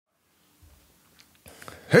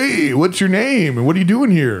Hey, what's your name and what are you doing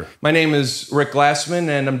here? My name is Rick Glassman,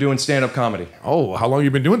 and I'm doing stand-up comedy. Oh, how long you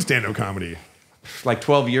been doing stand-up comedy? Like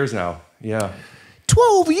 12 years now, yeah.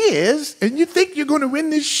 12 years? And you think you're going to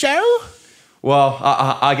win this show? Well,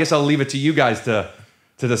 I guess I'll leave it to you guys to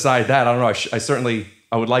decide that. I don't know.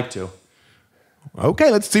 I would like to.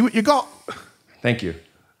 Okay, let's see what you got. Thank you.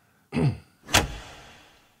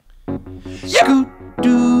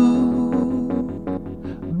 Scoot-doo,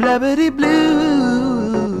 blabbity-blue,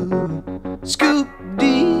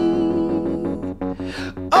 scoop-dee,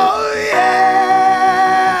 oh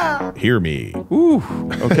yeah! Hear me. Ooh,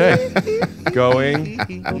 okay. Going.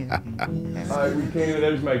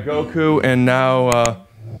 There's my Goku, and now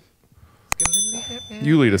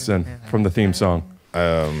you lead us in from the theme song.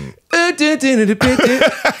 Yeah,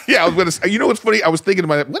 I was gonna say, you know what's funny? I was thinking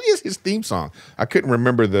about it. What is his theme song? I couldn't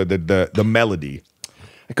remember the melody.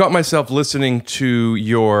 I caught myself listening to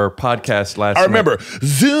your podcast last night. I remember.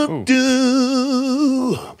 Zoop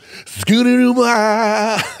doo, scooty doo.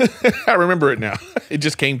 I remember it now. It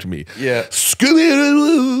just came to me. Yeah. Scooty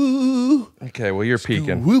doo. Okay, well, you're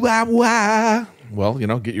peaking. Well, you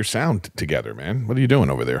know, get your sound together, man. What are you doing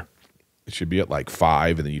over there? It should be at like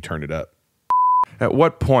 5, and then you turn it up. At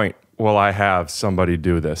what point will I have somebody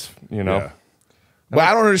do this? You know? Yeah. But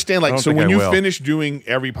I don't understand. Like, so when you finish doing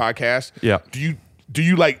every podcast, yeah, do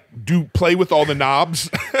you like play with all the knobs?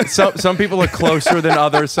 Some people are closer than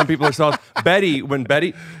others. Some people are soft.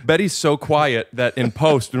 Betty's so quiet that in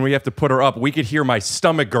post, when we have to put her up, we could hear my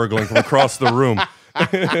stomach gurgling from across the room.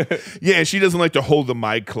 Yeah, and she doesn't like to hold the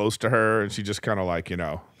mic close to her, and she just kind of like, you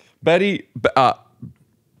know. Betty,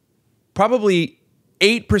 probably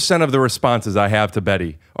 8% of the responses I have to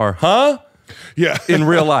Betty are, huh? Yeah. In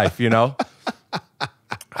real life, you know?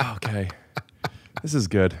 Okay. This is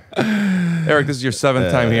good. Eric, this is your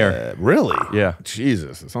 7th time here. Really? Yeah.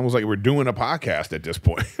 Jesus. It's almost like we're doing a podcast at this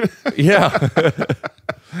point. Yeah.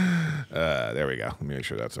 There we go. Let me make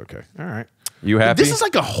sure that's okay. All right. You happy? This is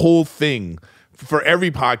like a whole thing for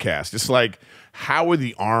every podcast. It's like, how are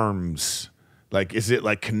the arms? Like, is it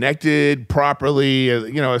like connected properly?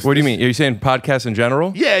 You know. What do you mean? Are you saying podcasts in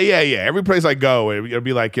general? Yeah. Every place I go, it'll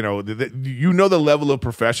be like, you know, you know the level of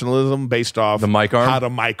professionalism based off the mic arm, how the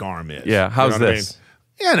mic arm is. Yeah. How's this?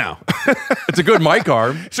 You know, it's a good mic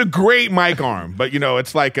arm. It's a great mic arm, but you know,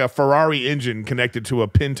 it's like a Ferrari engine connected to a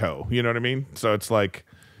Pinto. You know what I mean? So it's like,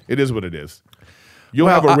 it is what it is. You'll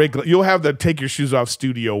have the take your shoes off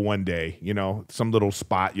studio one day, you know, some little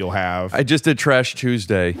spot you'll have. I just did Trash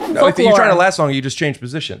Tuesday. No, if you're trying to last long, you just change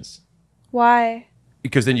positions. Why?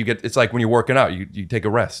 Because then it's like when you're working out, you take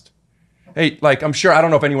a rest. Hey, like, I'm sure, I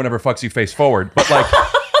don't know if anyone ever fucks you face forward, but like,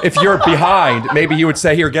 if you're behind, maybe you would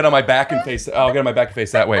say, here, get on my back and face, I'll get on my back and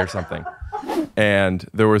face that way or something. And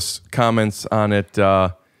there was comments on it,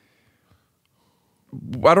 I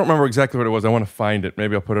don't remember exactly what it was. I want to find it.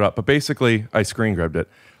 Maybe I'll put it up. But basically, I screen grabbed it.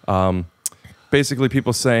 Basically,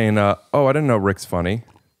 people saying, oh, I didn't know Rick's funny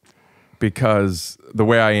because the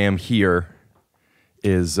way I am here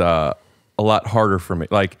is a lot harder for me.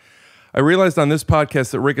 Like, I realized on this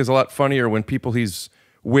podcast that Rick is a lot funnier when people he's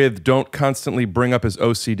with don't constantly bring up his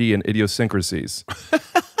OCD and idiosyncrasies.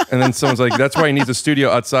 And then someone's like, that's why he needs a studio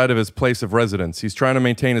outside of his place of residence. He's trying to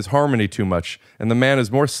maintain his harmony too much. And the man is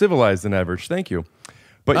more civilized than average. Thank you.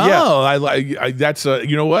 But yeah. Oh, I that's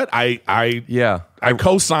you know what? I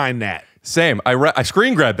co-sign that. Same. I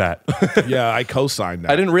screen grabbed that. Yeah, I co-signed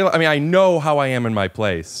that. I didn't realize, I mean, I know how I am in my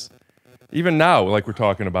place. Even now, like we're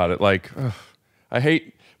talking about it, like, I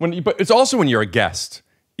hate but it's also when you're a guest,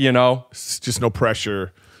 you know? It's just no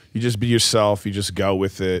pressure. You just be yourself. You just go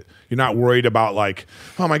with it. You're not worried about like,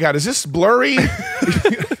 oh my God, is this blurry?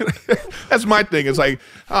 That's my thing. It's like,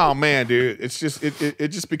 oh man, dude, it's just it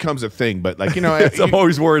just becomes a thing. But like, you know, I'm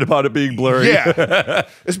always worried about it being blurry. Yeah,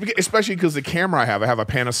 especially because the camera I have a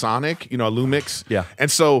Panasonic, you know, a Lumix. Yeah, and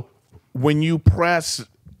so when you press,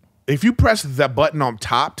 if you press that button on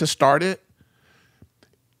top to start it,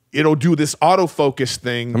 it'll do this autofocus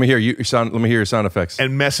thing. Let me hear your sound. Let me hear your sound effects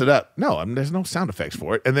and mess it up. No, I mean, there's no sound effects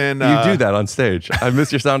for it. And then you do that on stage. I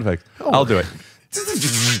miss your sound effects. Oh. I'll do it.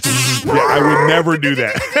 Yeah, I would never do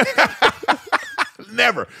that.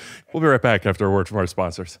 Never. We'll be right back after a word from our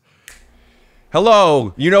sponsors.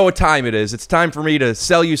 Hello, you know what time it is. It's time for me to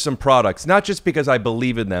sell you some products, not just because I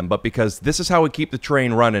believe in them, but because this is how we keep the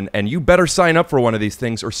train running, and you better sign up for one of these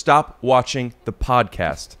things or stop watching the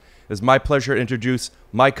podcast. It's my pleasure to introduce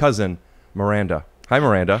my cousin, Miranda. Hi,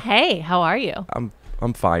 Miranda. Hey, how are you?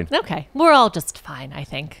 I'm fine. Okay, we're all just fine, I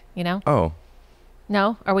think, you know? Oh.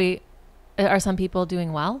 No? Are some people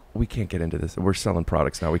doing well? We can't get into this. We're selling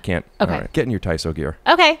products now. We can't. Okay. All right. Get in your TYSO gear.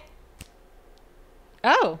 Okay.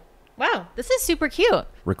 Oh. Wow, this is super cute.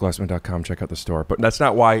 RickGlassman.com, check out the store. But that's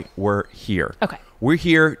not why we're here. Okay. We're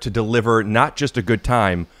here to deliver not just a good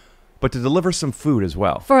time, but to deliver some food as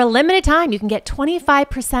well. For a limited time, you can get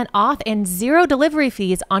 25% off and 0 delivery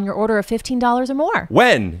fees on your order of $15 or more.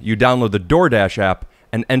 When you download the DoorDash app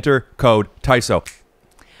and enter code TYSO.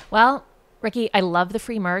 Well, Ricky, I love the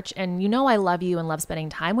free merch, and you know I love you and love spending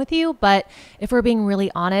time with you, but if we're being really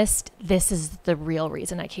honest, this is the real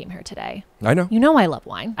reason I came here today. I know. You know I love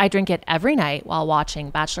wine. I drink it every night while watching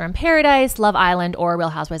Bachelor in Paradise, Love Island, or Real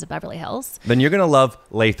Housewives of Beverly Hills. Then you're going to love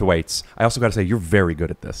Lathe Weights. I also got to say, you're very good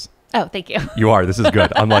at this. Oh, thank you. You are. This is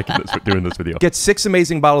good. I'm liking this, doing this video. Get 6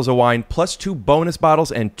 amazing bottles of wine, plus 2 bonus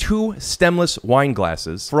bottles and 2 stemless wine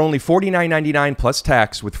glasses for only $49.99 plus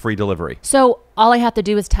tax with free delivery. So all I have to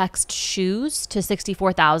do is text shoes to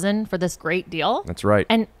 64,000 for this great deal. That's right.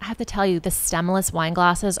 And I have to tell you, the stemless wine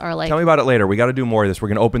glasses are like... Tell me about it later. We got to do more of this. We're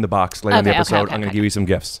going to open the box later in the episode. I'm going to give you some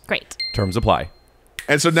gifts. Great. Terms apply.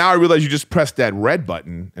 And so now I realize you just press that red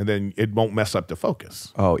button and then it won't mess up the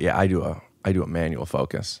focus. Oh, yeah. I do a manual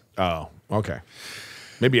focus. Oh, okay.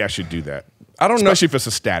 Maybe I should do that. I don't know. Especially if it's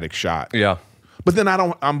a static shot. Yeah. But then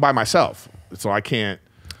I'm by myself, so I can't.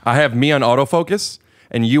 I have me on autofocus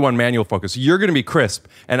and you on manual focus. You're going to be crisp,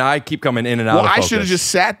 and I keep coming in and out of focus. Well, I should have just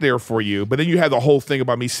sat there for you, but then you had the whole thing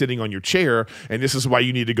about me sitting on your chair, and this is why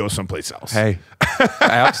you need to go someplace else. Hey,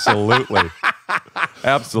 absolutely.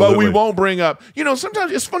 Absolutely. But we won't bring up,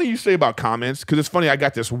 sometimes it's funny you say about comments, because it's funny, I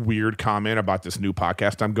got this weird comment about this new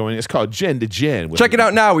podcast I'm going. It's called Gen to Gen. Check it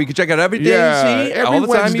out now. We can check out every day. Yeah, see, every all the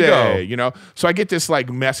Wednesday, time you go. So I get this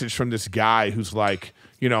message from this guy who's like,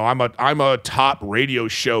 I'm a top radio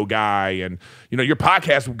show guy, and your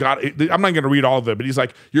podcast got. I'm not going to read all of it, but he's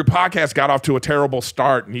like, your podcast got off to a terrible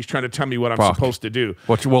start, and he's trying to tell me what I'm supposed to do.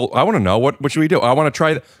 Well, I want to know what should we do? I want to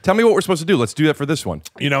try. Tell me what we're supposed to do. Let's do that for this one.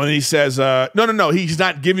 And he says, no, he's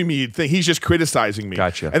not giving me a thing. He's just criticizing me.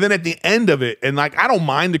 Gotcha. And then at the end of it, and I don't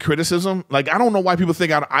mind the criticism. I don't know why people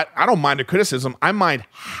think I don't mind the criticism. I mind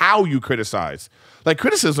how you criticize.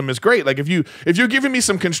 Criticism is great. If you're giving me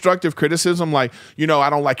some constructive criticism, I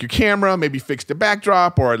don't like your camera, maybe fix the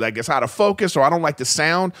backdrop, or it's out of focus, or I don't like the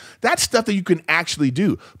sound. That's stuff that you can actually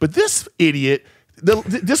do. But this idiot,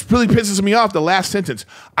 this really pisses me off, the last sentence.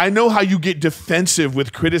 I know how you get defensive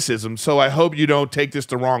with criticism, so I hope you don't take this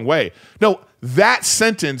the wrong way. No, that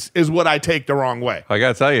sentence is what I take the wrong way. I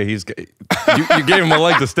got to tell you, you gave him a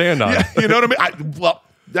leg to stand on. Yeah, you know what I mean?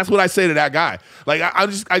 That's what I say to that guy. I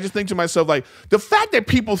just think to myself, the fact that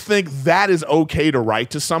people think that is okay to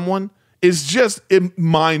write to someone is just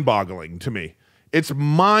mind-boggling to me. It's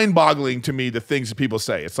mind-boggling to me, the things that people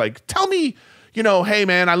say. It's like, tell me, hey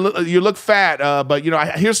man, you look fat, but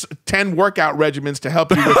here's 10 workout regimens to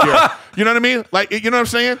help you with your, you know what I mean? You know what I'm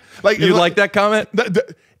saying? You like that comment?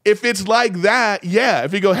 If it's like that, yeah.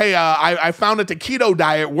 If you go, hey, I found that the keto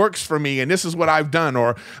diet works for me, and this is what I've done,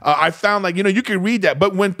 or I found you can read that.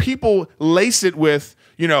 But when people lace it with,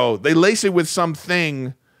 they lace it with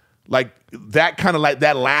something like that, kind of like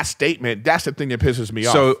that last statement, that's the thing that pisses me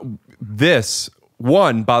off. So this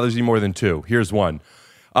one bothers you more than 2. Here's one.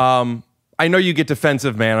 I know you get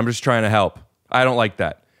defensive, man. I'm just trying to help. I don't like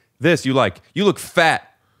that. This you look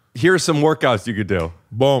fat. Here are some workouts you could do.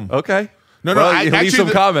 Boom. Okay. No, leave some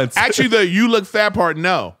comments. Actually, the you look fat part,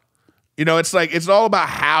 no. It's all about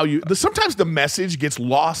how you. Sometimes the message gets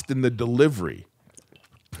lost in the delivery.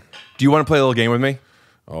 Do you want to play a little game with me?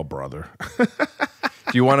 Oh, brother. Do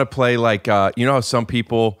you want to play how some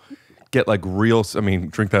people get real? I mean,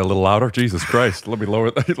 drink that a little louder. Jesus Christ! Let me lower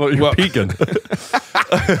that. You're peeking.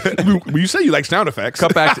 You say you like sound effects.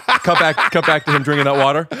 Cut back to him drinking that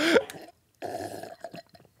water.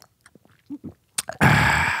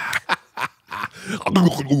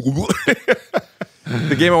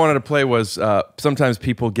 The game I wanted to play was sometimes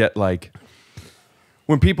people get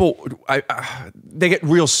when people they get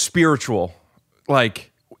real spiritual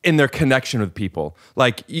in their connection with people.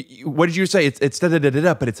 What did you say? It's da da da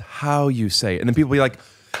da, but it's how you say it, and then people be like,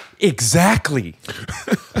 exactly.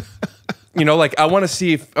 I want to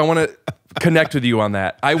see if I want to connect with you on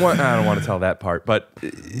that. I don't want to tell that part, but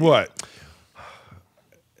what?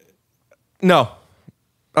 No,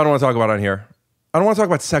 I don't want to talk about it on here. I don't want to talk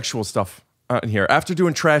about sexual stuff in here. After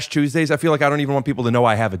doing Trash Tuesdays, I feel like I don't even want people to know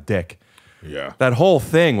I have a dick. Yeah. That whole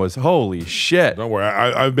thing was holy shit. Don't worry.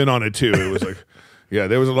 I've been on it too. It was yeah,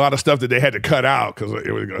 there was a lot of stuff that they had to cut out because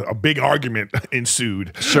it was a big argument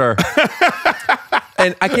ensued. Sure.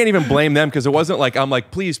 And I can't even blame them because it wasn't I'm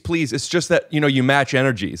please, please. It's just that, you match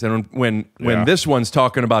energies. And when this one's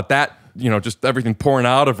talking about that, just everything pouring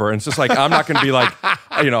out of her, and it's just I'm not going to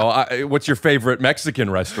be what's your favorite Mexican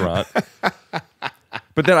restaurant?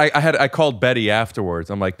 But then I called Betty afterwards.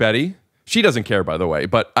 I'm like, Betty, she doesn't care, by the way,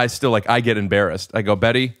 but I still I get embarrassed. I go,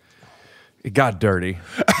 Betty, it got dirty.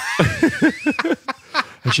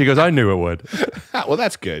 And she goes, I knew it would. Well,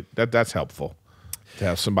 that's good. That's helpful to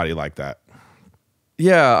have somebody like that.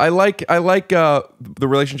 Yeah, I like the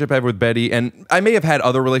relationship I have with Betty, and I may have had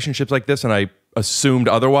other relationships like this, and I assumed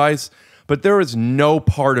otherwise. But there is no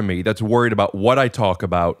part of me that's worried about what I talk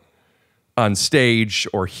about on stage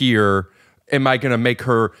or here. Am I going to make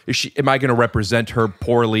her? Am I going to represent her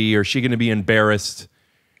poorly? Or is she going to be embarrassed?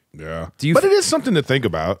 Yeah, but it is something to think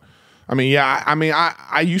about. I mean, yeah.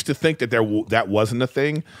 I used to think that that wasn't a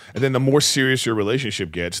thing, and then the more serious your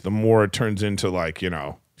relationship gets, the more it turns into like, you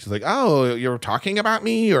know, she's like, oh, you're talking about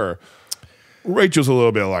me, or Rachel's a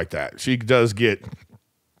little bit like that. She does get.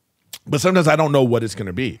 But sometimes I don't know what it's going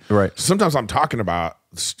to be. Right. Sometimes I'm talking about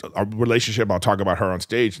a relationship. I'll talk about her on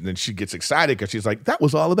stage, and then she gets excited because she's like, "That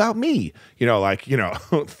was all about me," you know, like, you know,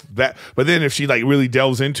 that. But then if she like really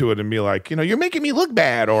delves into it and be like, you know, you're making me look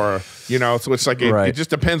bad, or you know, so it's like it just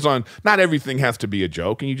depends on. Not everything has to be a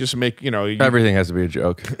joke, and you just make, you know, everything has to be a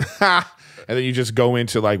joke. And then you just go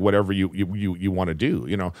into like whatever you want to do.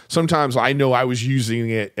 You know, sometimes I know I was using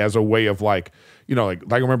it as a way of like, you know,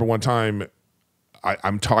 like I remember one time.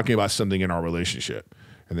 I'm talking about something in our relationship.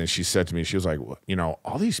 And then she said to me, she was like, well, you know,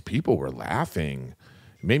 all these people were laughing.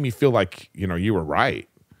 It made me feel like, you know, you were right.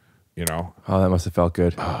 You know? Oh, that must have felt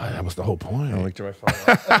good. Oh, that was the whole point. I looked at my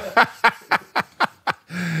phone.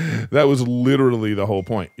 That was literally the whole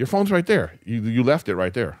point. Your phone's right there. You left it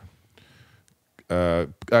right there.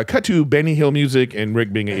 Cut to Benny Hill music and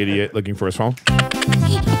Rick being an idiot looking for his phone. Are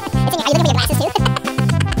you looking for your glasses too?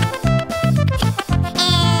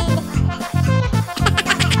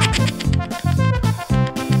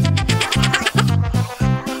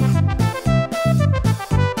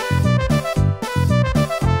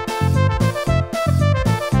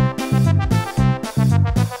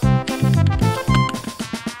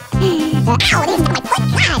 Ow, it is my foot.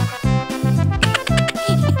 God. Are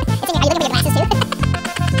you looking for your glasses too?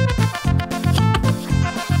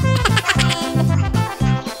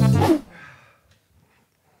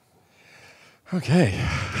 Okay.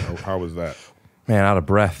 How was that? Man, out of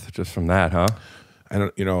breath just from that, huh? I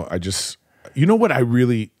don't, you know, you know what I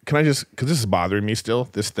really, can I just, because this is bothering me still,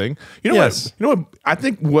 this thing. You know Yes. what, I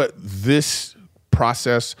think what this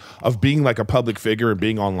process of being like a public figure and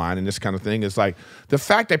being online and this kind of thing is like the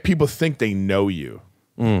fact that people think they know you.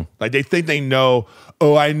 Like they think they know,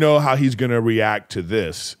 oh, I know how he's going to react to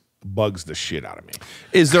this, bugs the shit out of me.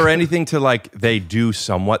 Is there anything to like they do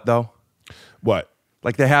somewhat though? What?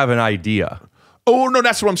 Like they have an idea. Oh, no,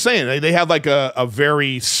 that's what I'm saying. They have like a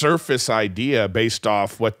very surface idea based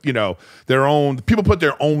off what, you know, their own, people put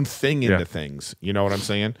their own thing into things. You know what I'm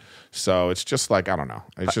saying? So it's just like, I don't know.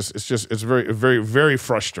 It's very, very, very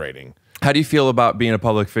frustrating. How do you feel about being a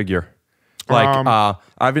public figure? Like,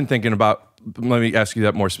 I've been thinking about, let me ask you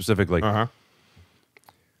that more specifically.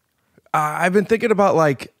 I've been thinking about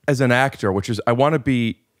like, as an actor, which is, I want to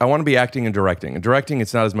be acting and directing. And directing,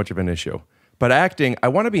 it's not as much of an issue. But acting, I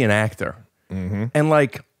want to be an actor. And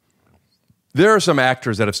like, there are some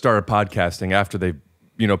actors that have started podcasting after they,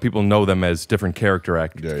 you know, people know them as different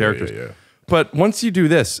characters. Yeah. But once you do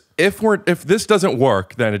this, if this doesn't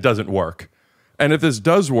work, then it doesn't work. And if this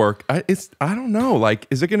does work, I don't know. Like,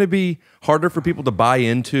 is it going to be harder for people to buy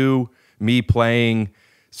into me playing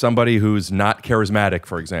somebody who's not charismatic,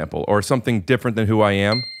 for example, or something different than who I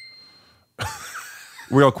am?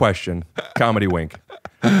 Real question. Comedy wink.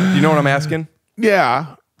 You know what I'm asking?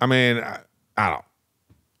 Yeah. I mean, I don't.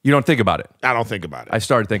 You don't think about it? I don't think about it. I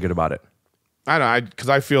started thinking about it. I don't. Because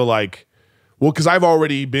I feel like, well, because I've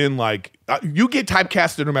already been like, you get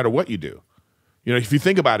typecasted no matter what you do. You know, if you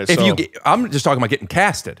think about it. I'm just talking about getting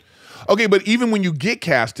casted. Okay, but even when you get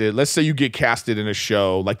casted, let's say you get casted in a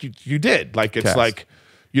show, like you did, like it's like,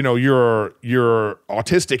 you know, you're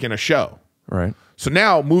autistic in a show, right? So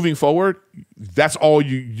now moving forward, that's all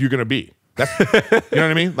you're gonna be. That's you know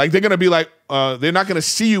what I mean? Like they're gonna be like, they're not gonna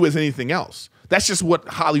see you as anything else. That's just what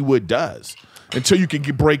Hollywood does until you can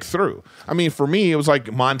break through. I mean, for me, it was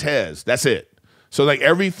like Montez. That's it. So like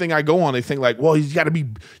everything I go on, they think like, well, you got to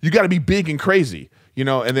be big and crazy, you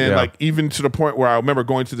know. And then like even to the point where I remember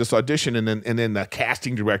going to this audition, and then the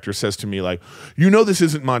casting director says to me like, you know, this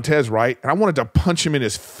isn't Montez, right? And I wanted to punch him in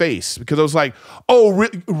his face because I was like, oh,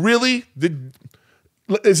 really?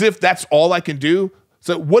 As if that's all I can do.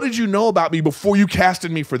 So what did you know about me before you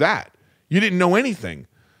casted me for that? You didn't know anything.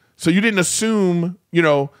 So you didn't assume, you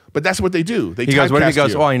know, but that's what they do. He goes, what if he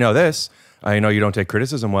goes, oh, I know this. I know you don't take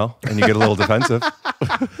criticism well, and you get a little defensive.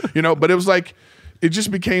 You know, but it was like, it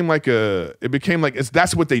just became like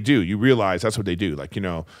that's what they do. You realize that's what they do. Like,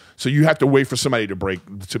 so you have to wait for somebody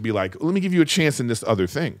to be like, let me give you a chance in this other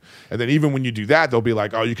thing. And then even when you do that, they'll be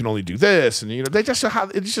like, oh, you can only do this. And it's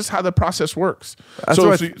just how the process works. That's so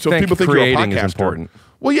what so people think you're a creating podcaster. is important.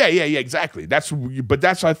 Well, yeah, exactly. But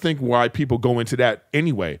that's I think why people go into that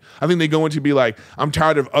anyway. I think they go into be like, I'm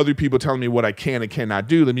tired of other people telling me what I can and cannot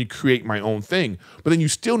do. Let me create my own thing. But then you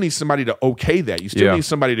still need somebody to okay that. You still need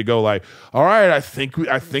somebody to go like, all right, I think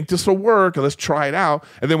this will work. Let's try it out.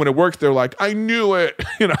 And then when it works, they're like, I knew it.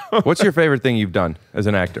 What's your favorite thing you've done as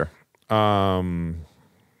an actor? Damn,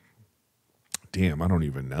 I don't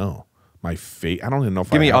even know. I don't even know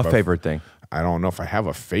if Give I me have a favorite thing. I don't know if I have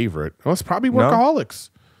a favorite. Well, it's probably Workaholics.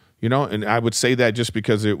 And I would say that just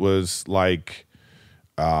because it was like,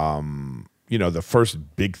 the first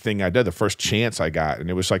big thing I did, the first chance I got, and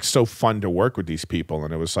it was like so fun to work with these people,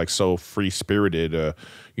 and it was like so free spirited.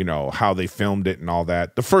 How they filmed it and all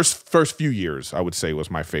that. The first few years, I would say,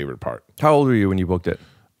 was my favorite part. How old were you when you booked it?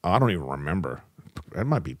 I don't even remember. That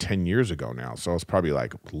might be 10 years ago now, so it's probably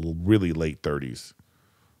like really late 30s.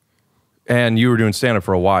 And you were doing stand-up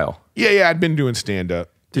for a while. Yeah, I'd been doing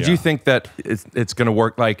stand-up. Did you think that it's going to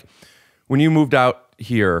work? Like, when you moved out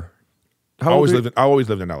here, I always lived in LA.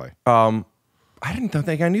 I didn't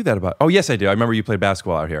think I knew that about. Oh, yes, I do. I remember you played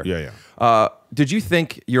basketball out here. Yeah. Did you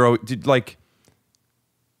think people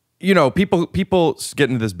get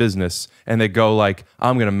into this business and they go like,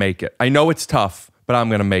 I'm going to make it. I know it's tough, but I'm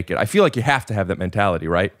going to make it. I feel like you have to have that mentality,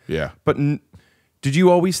 right? Yeah. But did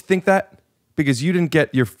you always think that? Because you didn't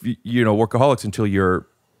get your Workaholics until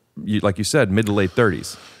like you said, mid to late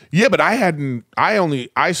 30s. Yeah, but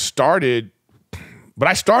I started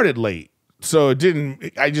late. So it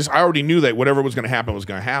didn't, I already knew that whatever was going to happen was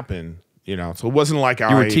going to happen, so it wasn't like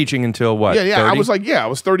you were teaching until what? Yeah, 30? I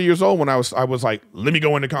was 30 years old when I was like, let me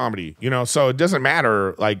go into comedy, so it doesn't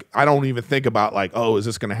matter. Like, I don't even think about like, oh, is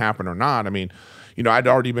this going to happen or not? I mean, I'd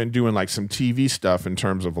already been doing like some TV stuff in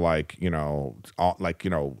terms of like,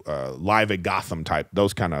 live at Gotham type,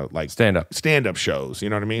 those kind of like stand-up shows, you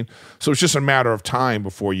know what I mean? So it's just a matter of time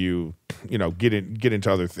before you, get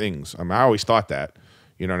into other things. I mean, I always thought that,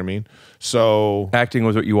 you know what I mean? So acting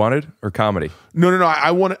was what you wanted, or comedy? No.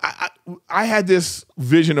 I had this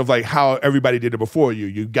vision of like how everybody did it before you.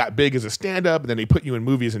 You got big as a stand-up, and then they put you in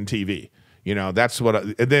movies and TV. That's what,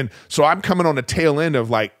 so I'm coming on the tail end of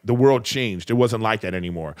like the world changed. It wasn't like that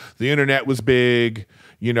anymore. The internet was big,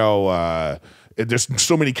 there's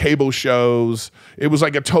so many cable shows. It was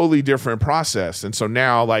like a totally different process. And so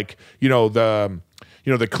now like, the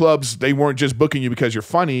clubs, they weren't just booking you because you're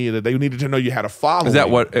funny. They needed to know you had a following. Is that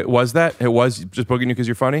what it was? It was just booking you because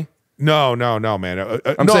you're funny? No, man.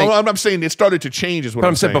 I'm saying it started to change is what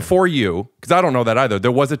I'm saying. Before you, because I don't know that either.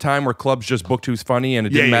 There was a time where clubs just booked who's funny and it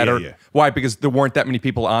didn't matter. Yeah. Why? Because there weren't that many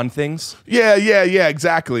people on things? Yeah,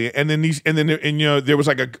 exactly. And then there was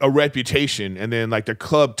like a reputation, and then like the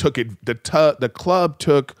club took it, the club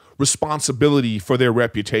took responsibility for their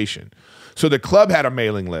reputation. So the club had a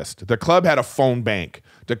mailing list. The club had a phone bank.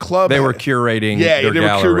 The club were curating they their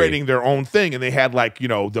gallery. were curating their own thing, and they had like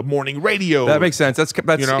the morning radio. That makes sense. That's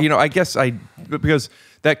I guess because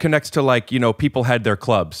that connects to like people had their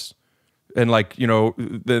clubs, and like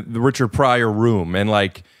the Richard Pryor room, and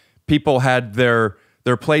like people had their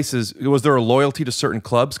places. Was there a loyalty to certain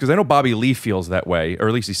clubs? Because I know Bobby Lee feels that way, or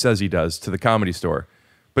at least he says he does, to the Comedy Store.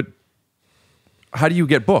 But how do you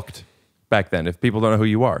get booked back then if people don't know who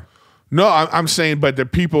you are? No, I'm saying, but the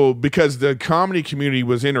people, because the comedy community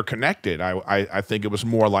was interconnected, I think it was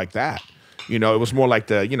more like that. It was more like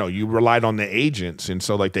you relied on the agents. And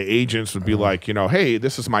so like the agents would be like, hey,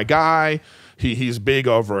 this is my guy. He's big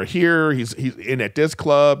over here. He's in at this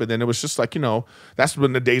club. And then it was just like, that's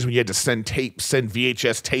when the days when you had to send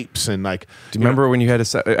VHS tapes. And like, do you remember when you had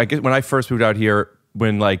to, I guess when I first moved out here,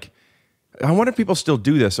 when like, I wonder if people still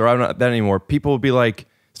do this, or I'm not that anymore. People would be like,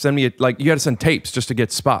 send me you had to send tapes just to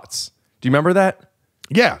get spots. Do you remember that?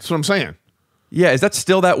 Yeah, that's what I'm saying. Yeah, is that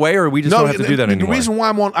still that way, or we just don't have to do that anymore? The reason why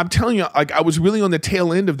I'm telling you, like I was really on the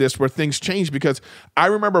tail end of this where things changed, because I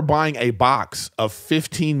remember buying a box of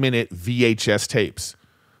 15-minute VHS tapes,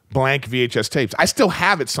 blank VHS tapes. I still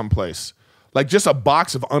have it someplace, like just a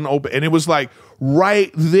box of unopened, and it was like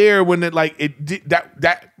right there when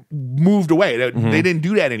that moved away. They didn't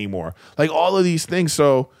do that anymore. Like all of these things.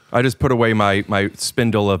 So I just put away my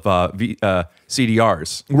spindle of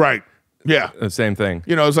CDRs. Right. Yeah. The same thing.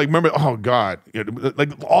 It's like, remember, oh God,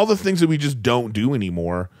 like all the things that we just don't do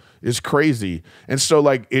anymore. is crazy. And so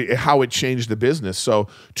like how it changed the business. So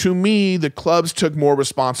to me, the clubs took more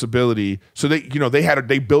responsibility. So they, you know,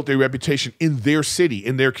 they built their reputation in their city,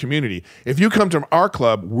 in their community. If you come to our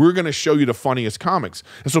club, we're going to show you the funniest comics.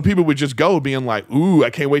 And so people would just go being like, ooh, I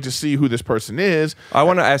can't wait to see who this person is. I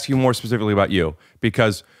want to ask you more specifically about you,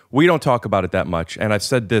 because we don't talk about it that much. And I've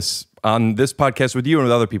said this on this podcast with you and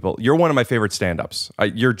with other people. You're one of my favorite stand-ups.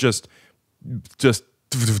 You're just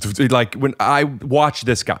like, when I watch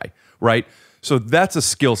this guy, right? So that's a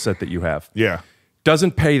skill set that you have. Yeah.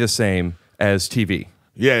 Doesn't pay the same as TV.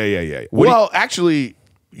 Yeah. Well, actually,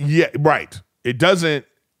 yeah, right. It doesn't.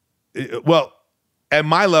 Well, at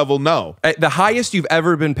my level, no. The highest you've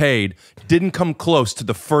ever been paid didn't come close to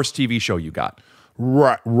the first TV show you got.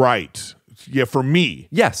 Right. Yeah, for me.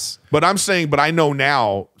 Yes. But I'm saying, but I know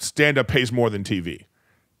now stand-up pays more than TV.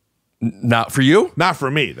 Not for you? Not for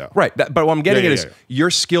me, though. Right. But what I'm getting at is your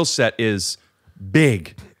skill set is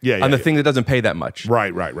big on the thing that doesn't pay that much.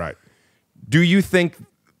 Right. Do you think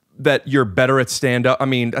that you're better at stand-up? I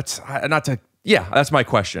mean, that's not to... Yeah, that's my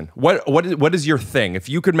question. What is your thing? If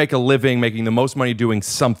you could make a living making the most money doing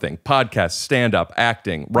something, podcast, stand-up,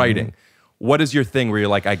 acting, writing, what is your thing where you're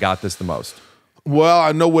like, I got this the most? Well,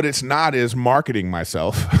 I know what it's not is marketing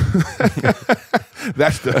myself.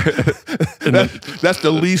 That's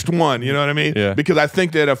the least one, you know what I mean? Yeah. Because I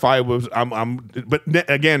think that if I was, but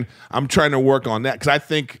again, I'm trying to work on that because I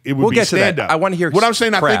think it would be stand-up. I want to hear what I'm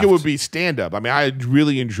saying. craft. I think it would be stand-up. I mean, I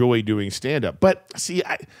really enjoy doing stand-up. But see,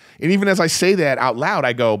 and even as I say that out loud,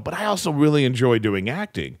 I go, but I also really enjoy doing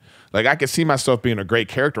acting. Like I could see myself being a great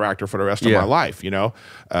character actor for the rest of my life, you know,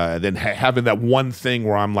 then having that one thing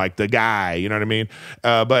where I'm like the guy, you know what I mean?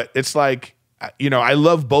 But it's like, you know, I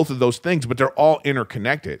love both of those things, but they're all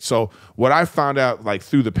interconnected. So what I found out like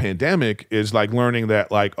through the pandemic is like learning that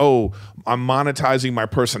like, oh, I'm monetizing my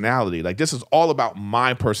personality. Like this is all about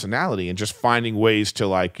my personality and just finding ways to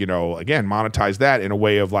like, you know, again, monetize that in a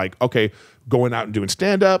way of like, okay, going out and doing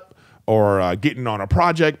stand-up, or getting on a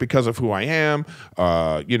project because of who I am,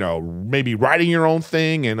 you know, maybe writing your own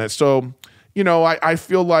thing. And so, you know, I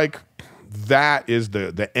feel like that is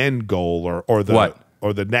the end goal or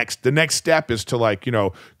the next step is to like, you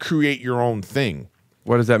know, create your own thing.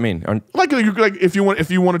 What does that mean? Like if you want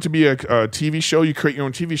it to be a TV show, you create your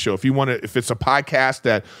own TV show. If it's a podcast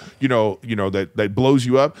that you know that blows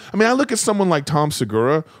you up. I mean, I look at someone like Tom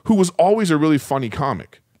Segura, who was always a really funny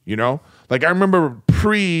comic. You know, like I remember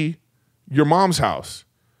pre Your Mom's House,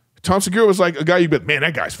 Tom Segura was like a guy you'd be like, man,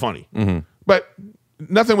 that guy's funny. But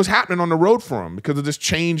nothing was happening on the road for him because of this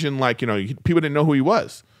change in like, you know, people didn't know who he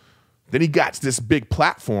was. Then he got this big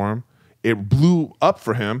platform. It blew up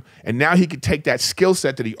for him. And now he could take that skill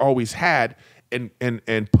set that he always had and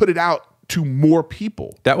put it out to more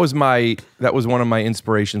people. That was one of my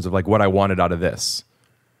inspirations of like what I wanted out of this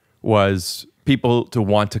was people to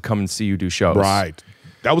want to come and see you do shows. Right.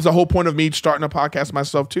 That was the whole point of me starting a podcast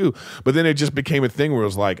myself too. But then it just became a thing where it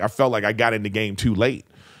was like, I felt like I got in the game too late,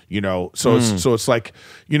 you know? So it's like,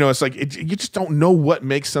 you know, it's like, you just don't know what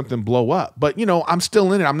makes something blow up. But, you know, I'm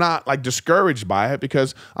still in it. I'm not like discouraged by it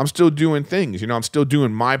because I'm still doing things, you know, I'm still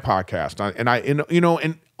doing my podcast.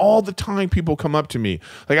 And all the time people come up to me.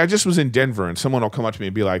 Like I just was in Denver and someone will come up to me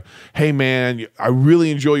and be like, hey man, I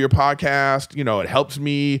really enjoy your podcast. You know, it helps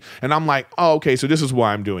me. And I'm like, oh, okay, so this is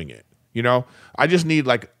why I'm doing it. You know, I just need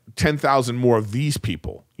like 10,000 more of these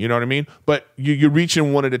people. You know what I mean? But you're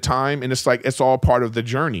reaching one at a time, and it's like it's all part of the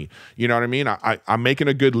journey. You know what I mean? I'm making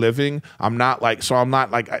a good living.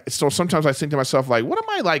 So sometimes I think to myself like, what am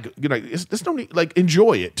I like? You know, this don't need, like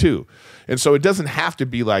enjoy it too. And so it doesn't have to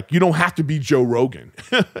be like, you don't have to be Joe Rogan.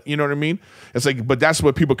 You know what I mean? It's like, but that's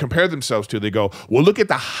what people compare themselves to. They go, well, look at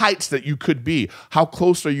the heights that you could be. How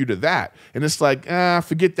close are you to that? And it's like,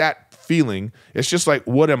 forget that feeling. It's just like,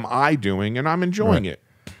 what am I doing? And I'm enjoying it.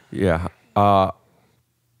 Yeah.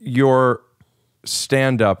 Your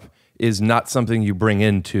stand-up is not something you bring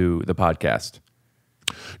into the podcast.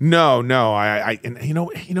 No. And you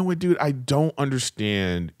know what, dude? I don't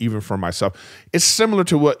understand even for myself. It's similar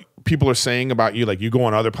to what people are saying about you. Like you go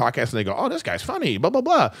on other podcasts and they go, "Oh, this guy's funny," blah blah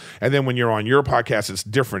blah. And then when you're on your podcast, it's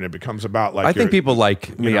different. It becomes about like. I think people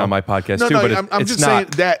like me on my podcast too, but I'm it's just not saying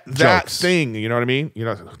that jokes. thing. You know what I mean? You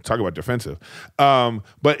know, talk about defensive.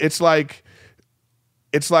 But it's like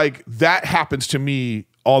that happens to me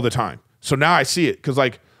all the time. So now I see it because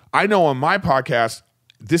like I know on my podcast,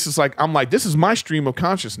 this is like this is my stream of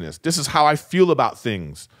consciousness. This is how I feel about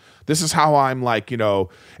things. This is how I'm like, you know,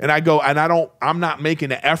 and I go and I'm not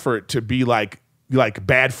making an effort to be like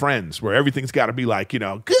bad friends where everything's got to be like, you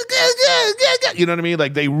know, you know what I mean?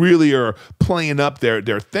 Like they really are playing up their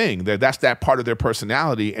thing. That's that part of their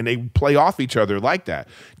personality, and they play off each other like that.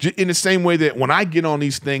 In the same way that when I get on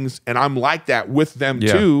these things and I'm like that with them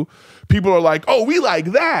too, people are like, "Oh, we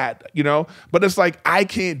like that," you know. But it's like I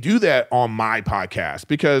can't do that on my podcast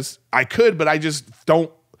because I could, but I just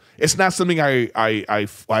don't. It's not something I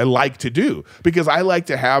like to do because I like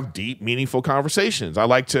to have deep, meaningful conversations. I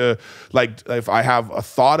like to, like, if I have a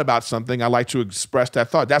thought about something, I like to express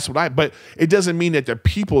that thought. That's what but it doesn't mean that the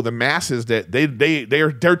people, the masses, that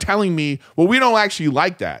they're telling me, well, we don't actually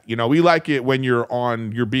like that. You know, we like it when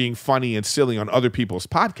you're being funny and silly on other people's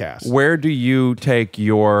podcasts. Where do you take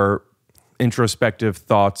your introspective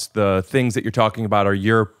thoughts, the things that you're talking about are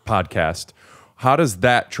your podcast? How does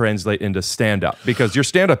that translate into stand-up? Because your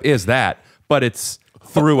stand-up is that, but it's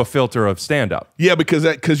through a filter of stand-up. Yeah,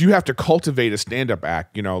 because you have to cultivate a stand-up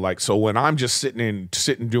act, you know, like, so when I'm just sitting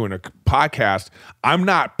doing a podcast, I'm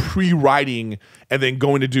not pre-writing and then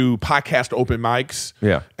going to do podcast open mics.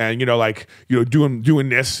 Yeah. And, you know, like, you know, doing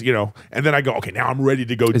this, you know, and then I go, okay, now I'm ready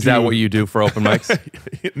to go. Is that what you do for open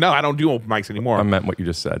mics? No, I don't do open mics anymore. I meant what you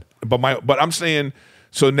just said. But I'm saying,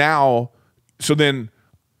 so then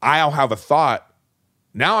I'll have a thought.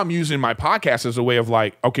 Now I'm using my podcast as a way of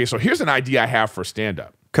like, okay, so here's an idea I have for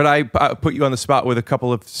stand-up. Could I put you on the spot with a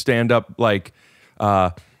couple of stand-up, like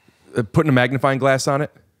putting a magnifying glass on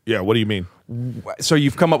it? Yeah, what do you mean? So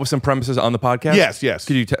you've come up with some premises on the podcast? Yes.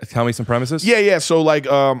 Could you tell me some premises? Yeah. So like,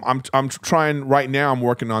 I'm trying right now. I'm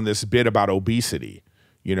working on this bit about obesity.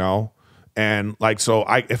 You know. And like, so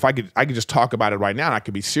I could just talk about it right now and I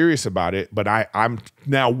could be serious about it, but I'm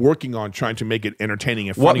now working on trying to make it entertaining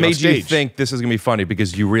and funny What on made stage. you think this is going to be funny?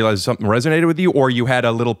 Because you realized something resonated with you, or you had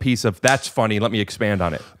a little piece of, that's funny, let me expand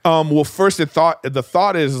on it? Well, first the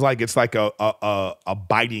thought is like, it's like a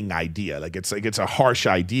biting idea. Like it's a harsh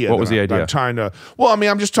idea. What was the idea? I'm trying to, well, I mean,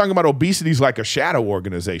 I'm just talking about obesity is like a shadow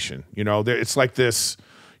organization. You know, it's like this,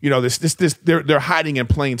 you know, they're hiding in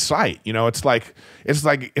plain sight. You know, it's like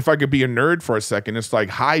if I could be a nerd for a second, it's like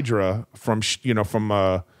Hydra from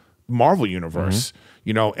Marvel Universe,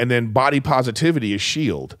 you know, and then body positivity is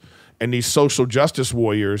SHIELD, and these social justice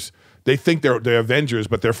warriors, they think they're Avengers,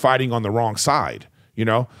 but they're fighting on the wrong side. You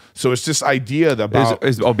know, so it's this idea that about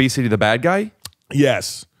is obesity the bad guy?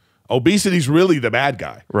 Yes, obesity's really the bad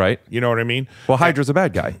guy, right? You know what I mean? Well, Hydra's a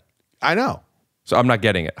bad guy. I know. So I'm not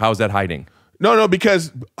getting it. How is that hiding? No,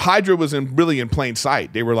 because Hydra was really in plain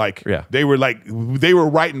sight. They were like, they were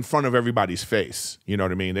right in front of everybody's face. You know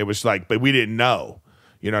what I mean? It was like, but we didn't know.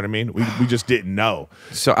 You know what I mean? We just didn't know.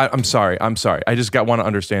 So I'm sorry. I just want to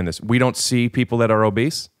understand this. We don't see people that are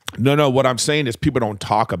obese? No. What I'm saying is people don't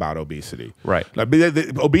talk about obesity. Right. Like,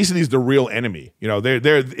 obesity is the real enemy. You know,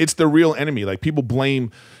 it's the real enemy. Like people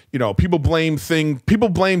blame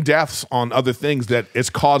deaths on other things that it's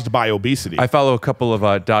caused by obesity. I follow a couple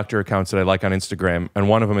of doctor accounts that I like on Instagram, and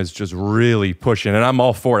one of them is just really pushing, and I'm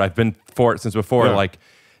all for it. I've been for it since before. Yeah. Like,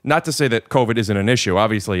 not to say that COVID isn't an issue.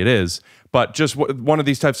 Obviously it is. But just one of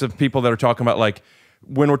these types of people that are talking about, like,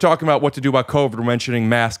 when we're talking about what to do about COVID, we're mentioning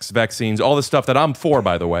masks, vaccines, all the stuff that I'm for,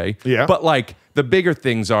 by the way. Yeah. But, like, the bigger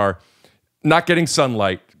things are not getting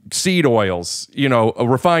sunlight, seed oils, you know,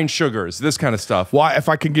 refined sugars, this kind of stuff. Well, if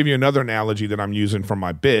I can give you another analogy that I'm using from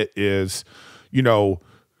my bit is, you know,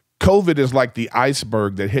 COVID is like the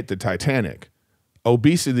iceberg that hit the Titanic.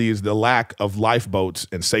 Obesity is the lack of lifeboats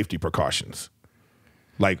and safety precautions.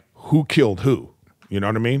 Like, who killed who? You know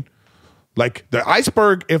what I mean? Like, the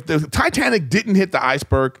iceberg, if the Titanic didn't hit the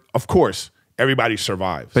iceberg, of course, everybody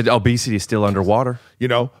survives. But obesity is still underwater. You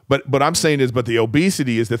know, but I'm saying is, but the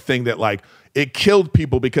obesity is the thing that, like, it killed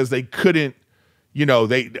people because they couldn't, you know,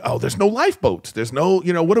 there's no lifeboats. There's no,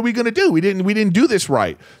 you know, what are we going to do? We didn't do this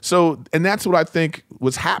right. So, and that's what I think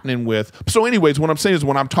was happening with. So anyways, what I'm saying is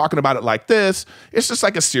when I'm talking about it like this, it's just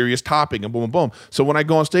like a serious topic and boom, boom, boom. So when I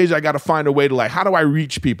go on stage, I got to find a way to, like, how do I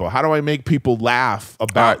reach people? How do I make people laugh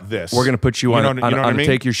about this? We're going to put you on a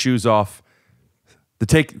take your shoes off. The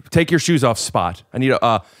take your shoes off spot. I need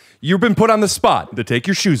you've been put on the spot. The take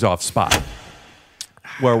your shoes off spot.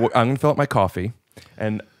 Where I'm going to fill up my coffee,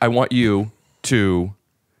 and I want you to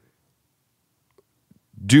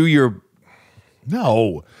do your...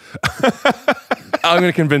 No. I'm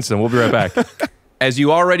going to convince them. We'll be right back. As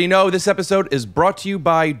you already know, this episode is brought to you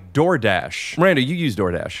by DoorDash. Miranda, you use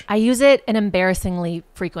DoorDash. I use it an embarrassingly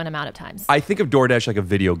frequent amount of times. I think of DoorDash like a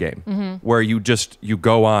video game where you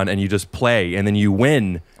go on and you just play and then you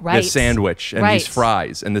win this sandwich and these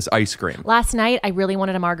fries and this ice cream. Last night, I really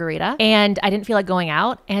wanted a margarita and I didn't feel like going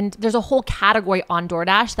out. And there's a whole category on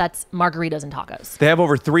DoorDash that's margaritas and tacos. They have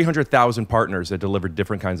over 300,000 partners that deliver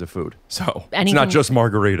different kinds of food. So it's not just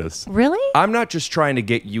margaritas. Really? I'm not just trying to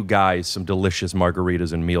get you guys some delicious margaritas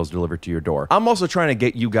and meals delivered to your door. I'm also trying to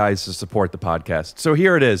get you guys to support the podcast. So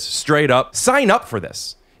here it is, straight up. Sign up for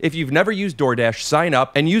this. If you've never used DoorDash, sign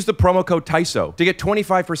up and use the promo code TYSO to get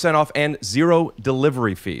 25% off and 0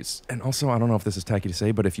 delivery fees. And also, I don't know if this is tacky to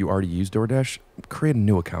say, but if you already use DoorDash, create a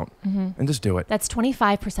new account and just do it. That's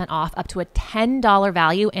 25% off up to a $10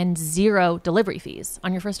 value and 0 delivery fees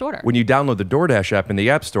on your first order. When you download the DoorDash app in the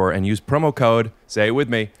App Store and use promo code, say it with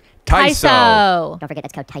me, TYSO. TYSO. Don't forget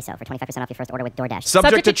that's code TYSO for 25% off your first order with DoorDash.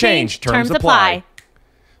 Subject to change. Terms apply.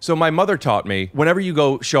 So my mother taught me, whenever you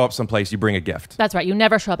go show up someplace, you bring a gift. That's right. You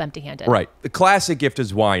never show up empty-handed. Right. The classic gift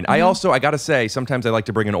is wine. I got to say, sometimes I like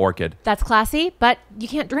to bring an orchid. That's classy, but you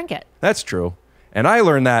can't drink it. That's true. And I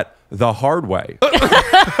learned that the hard way.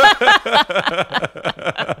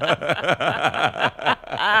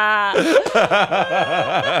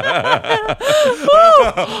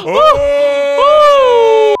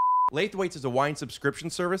 Laithwaite's is a wine subscription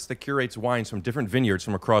service that curates wines from different vineyards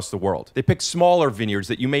from across the world. They pick smaller vineyards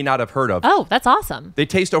that you may not have heard of. Oh, that's awesome. They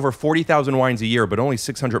taste over 40,000 wines a year, but only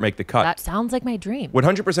 600 make the cut. That sounds like my dream.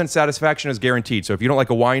 100% satisfaction is guaranteed. So if you don't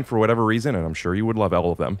like a wine for whatever reason, and I'm sure you would love all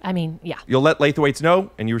of them, I mean, yeah. you'll let Laithwaite's know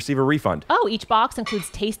and you receive a refund. Oh, each box includes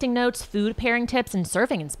tasting notes, food pairing tips, and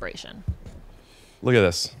serving inspiration. Look at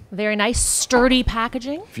this. Very nice, sturdy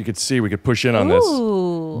packaging. If you could see, we could push in on Ooh. this.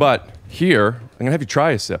 But here, I'm going to have you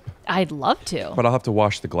try a sip. I'd love to. But I'll have to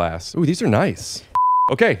wash the glass. Ooh, these are nice.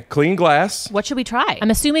 Okay, clean glass. What should we try?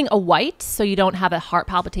 I'm assuming a white, so you don't have a heart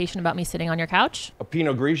palpitation about me sitting on your couch. A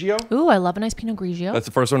Pinot Grigio. Ooh, I love a nice Pinot Grigio. That's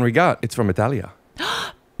the first one we got. It's from Italia.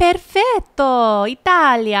 Perfetto,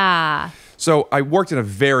 Italia. So I worked in a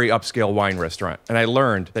very upscale wine restaurant, and I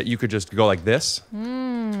learned that you could just go like this,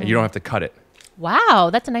 and you don't have to cut it. Wow,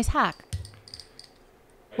 that's a nice hack.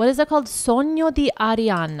 What is that called? Sogno di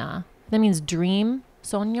Arianna. That means dream.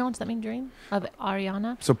 Sogno, does that mean dream? Of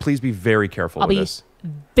Ariana? So please be very careful I'll with be this.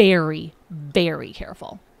 very, very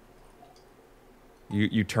careful.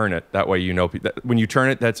 You turn it. That way you know. When you turn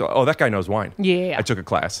it, oh, that guy knows wine. Yeah. I took a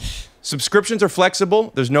class. Subscriptions are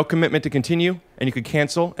flexible. There's no commitment to continue, and you can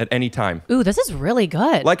cancel at any time. Ooh, this is really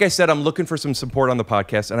good. Like I said, I'm looking for some support on the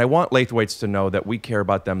podcast, and I want Laithwaites to know that we care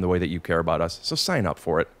about them the way that you care about us. So sign up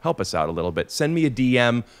for it. Help us out a little bit. Send me a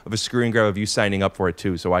DM of a screen grab of you signing up for it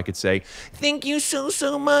too, so I could say, thank you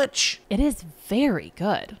so much. It is very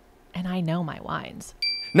good, and I know my wines.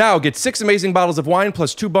 Now get 6 amazing bottles of wine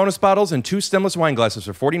plus 2 bonus bottles and 2 stemless wine glasses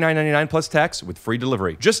for $49.99 plus tax with free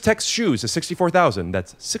delivery. Just text shoes to 64,000.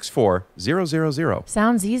 That's 64000.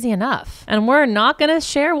 Sounds easy enough. And we're not going to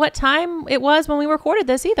share what time it was when we recorded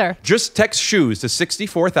this either. Just text shoes to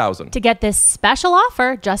 64,000. To get this special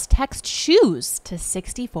offer, just text shoes to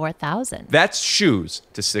 64,000. That's shoes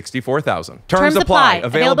to 64,000. Terms apply.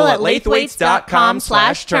 Available at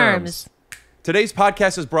laithwaites.com/terms. Today's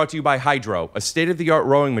podcast is brought to you by Hydro, a state-of-the-art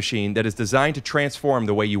rowing machine that is designed to transform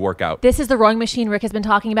the way you work out. This is the rowing machine Rick has been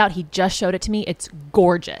talking about. He just showed it to me. It's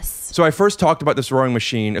gorgeous. So I first talked about this rowing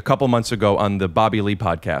machine a couple months ago on the Bobby Lee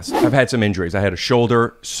podcast. I've had some injuries. I had a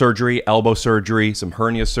shoulder surgery, elbow surgery, some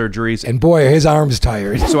hernia surgeries. And boy, are his arms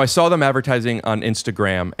tired. So I saw them advertising on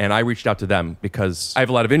Instagram, and I reached out to them because I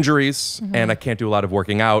have a lot of injuries, and I can't do a lot of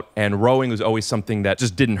working out, and rowing was always something that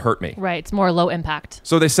just didn't hurt me. Right. It's more low impact.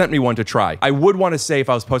 So they sent me one to try. I would want to say if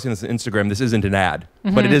I was posting this on Instagram, this isn't an ad,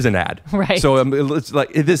 but it is an ad. Right. So it's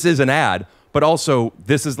like, this is an ad, but also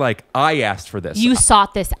this is like, I asked for this. You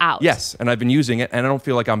sought this out. Yes, and I've been using it, and I don't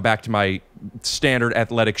feel like I'm back to my standard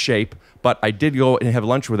athletic shape, but I did go and have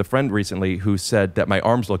lunch with a friend recently who said that my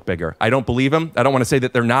arms look bigger. I don't believe him. I don't want to say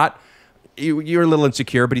that they're not. You're a little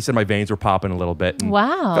insecure, but he said my veins were popping a little bit. And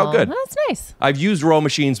wow. felt good. That's nice. I've used row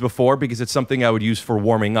machines before because it's something I would use for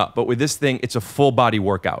warming up. But with this thing, it's a full body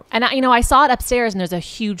workout. And I saw it upstairs, and there's a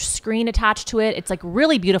huge screen attached to it. It's like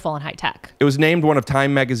really beautiful and high tech. It was named one of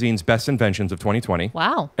Time Magazine's best inventions of 2020.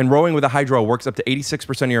 Wow. And rowing with a Hydro works up to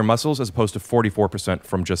 86% of your muscles as opposed to 44%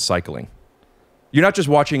 from just cycling. You're not just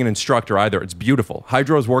watching an instructor either. It's beautiful.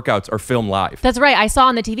 Hydro's workouts are filmed live. That's right. I saw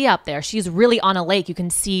on the TV up there. She's really on a lake. You can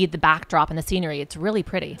see the backdrop and the scenery. It's really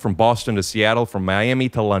pretty. From Boston to Seattle, from Miami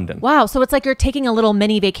to London. Wow. So it's like you're taking a little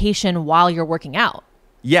mini vacation while you're working out.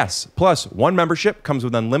 Yes. Plus, one membership comes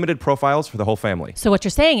with unlimited profiles for the whole family. So what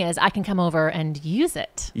you're saying is I can come over and use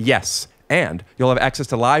it. Yes. And you'll have access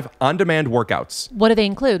to live, on-demand workouts. What do they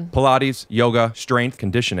include? Pilates, yoga, strength,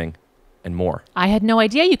 conditioning, and more. I had no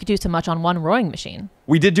idea you could do so much on one rowing machine.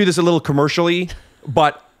 We did do this a little commercially,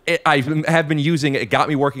 but I have been using it. It got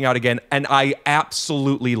me working out again, and I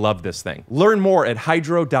absolutely love this thing. Learn more at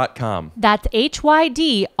hydro.com. That's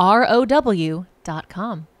HYDROW.com.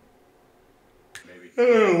 I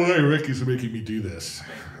don't know why Ricky's making me do this.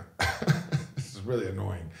 This is really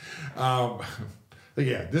annoying. But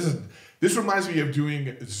yeah, this reminds me of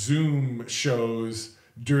doing Zoom shows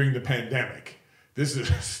during the pandemic. This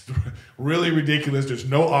is really ridiculous. There's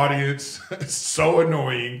no audience. It's so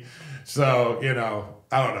annoying. So,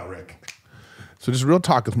 I don't know, Rick. So this real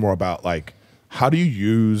talk is more about like, how do you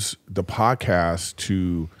use the podcast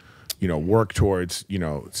to, work towards,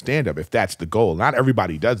 stand up if that's the goal? Not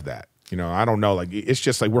everybody does that. I don't know. Like, it's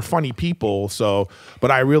just like we're funny people. So,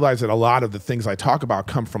 but I realize that a lot of the things I talk about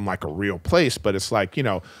come from like a real place. But it's like,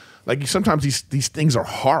 like sometimes these things are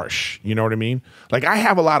harsh. You know what I mean? Like I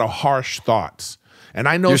have a lot of harsh thoughts. And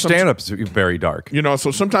I know your stand-up's very dark.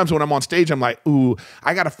 So sometimes when I'm on stage, I'm like, ooh,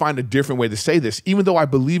 I got to find a different way to say this, even though I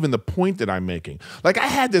believe in the point that I'm making. Like I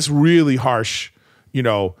had this really harsh,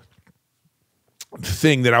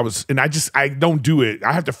 thing that I don't do it.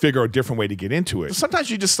 I have to figure a different way to get into it.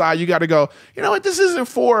 Sometimes you decide you got to go, what,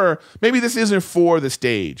 maybe this isn't for the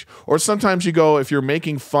stage. Or sometimes you go, if you're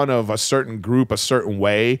making fun of a certain group a certain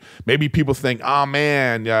way, maybe people think, oh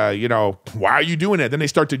man, why are you doing it? Then they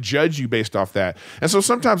start to judge you based off that. And so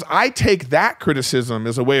sometimes I take that criticism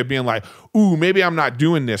as a way of being like, ooh, maybe I'm not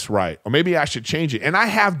doing this right. Or maybe I should change it. And I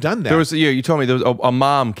have done that. You told me there was a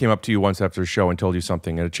mom came up to you once after a show and told you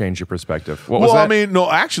something and it changed your perspective. What was that? I mean, no,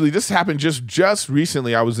 actually, this happened just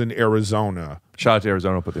recently. I was in Arizona. Shout out to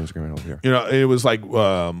Arizona. Put the Instagram over here. It was like,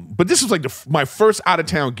 but this was like my first out of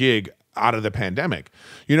town gig out of the pandemic,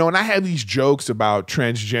 and I had these jokes about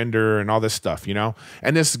transgender and all this stuff,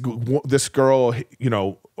 and this girl,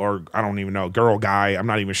 or I don't even know, girl, guy, I'm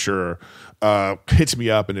not even sure, hits me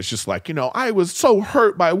up and it's just like, I was so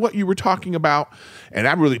hurt by what you were talking about. And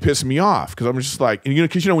that really pissed me off because I'm just like,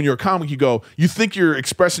 because when you're a comic, you think you're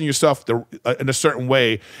expressing yourself in a certain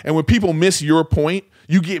way. And when people miss your point,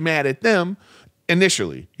 you get mad at them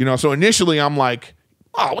initially, So initially I'm like,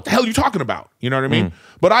 oh, what the hell are you talking about? You know what I mean?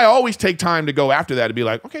 But I always take time to go after that to be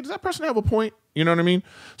like, okay, does that person have a point? You know what I mean?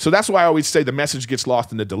 So that's why I always say the message gets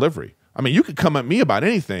lost in the delivery. I mean, you could come at me about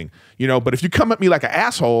anything, but if you come at me like an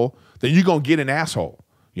asshole, then you're going to get an asshole,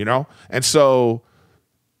 And so,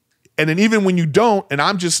 and then even when you don't, and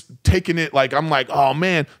I'm just taking it like, I'm like, oh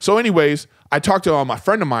man. So anyways, I talked to my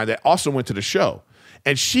friend of mine that also went to the show.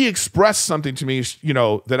 And she expressed something to me,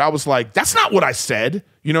 that I was like, that's not what I said.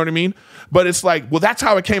 You know what I mean? But it's like, well, that's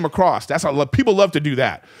how it came across. That's how people love to do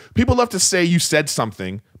that. People love to say you said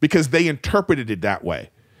something because they interpreted it that way.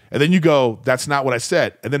 And then you go, that's not what I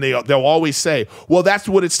said. And then they'll always say, well, that's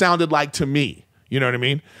what it sounded like to me. You know what I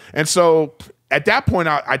mean? And so at that point,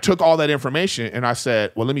 I took all that information and I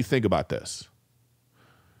said, well, let me think about this.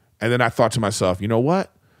 And then I thought to myself, you know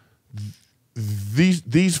what?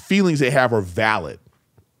 These feelings they have are valid.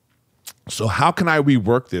 So how can I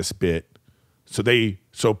rework this bit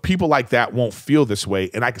so people like that won't feel this way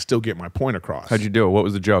and I can still get my point across? How'd you do it? What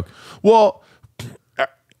was the joke? Well,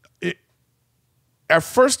 at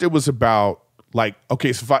first it was about like,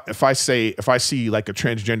 okay, so if I see like a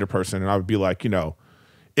transgender person and I would be like,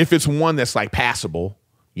 if it's one that's like passable,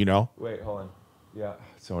 Wait, hold on. Yeah.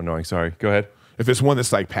 So annoying. Sorry. Go ahead. If it's one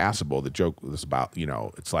that's like passable, the joke was about,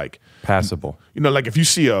 it's like passable. Like if you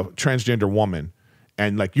see a transgender woman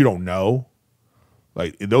and like you don't know,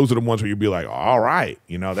 like those are the ones where you'd be like, all right,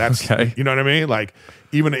 that's okay. You know what I mean? Like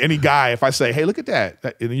even any guy, if I say, hey, look at that,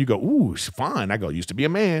 and then you go, ooh, it's fine. I go, used to be a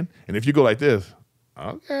man. And if you go like this,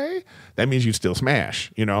 okay, that means you still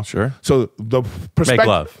smash, Sure. So the perspective, make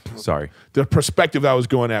love. Sorry. The perspective I was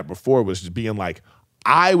going at before was just being like,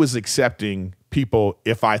 I was accepting people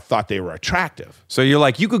if I thought they were attractive. So you're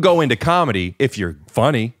like, you could go into comedy if you're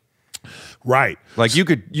funny. Right. Like you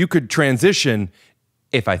could transition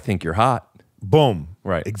if I think you're hot. Boom.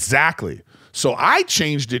 Right. Exactly. So I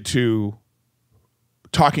changed it to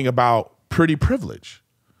talking about pretty privilege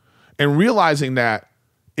and realizing that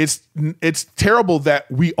it's terrible that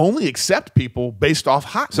we only accept people based off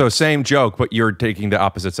hotness. So same joke, but you're taking the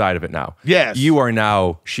opposite side of it now. Yes. You are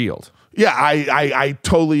now Shield. Yeah, I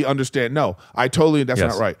totally understand. No, that's yes.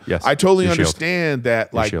 not right. Yes. I totally You're understand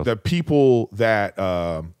that, like Shield. the people that,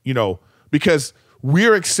 because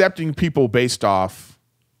we're accepting people based off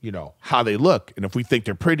you know, how they look. And if we think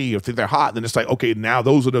they're pretty, or think they're hot, then it's like, okay, now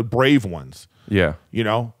those are the brave ones. Yeah. You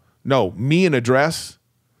know? No, me in a dress,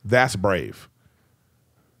 that's brave.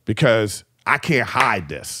 Because I can't hide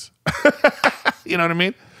this. You know what I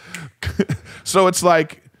mean? So it's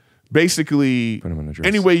like, basically,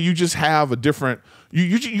 anyway, you just have a different,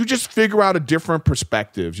 you just figure out a different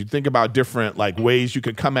perspectives. You think about different like ways you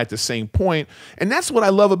could come at the same point. And that's what I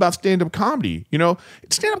love about stand-up comedy. You know,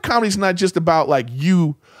 stand-up comedy is not just about like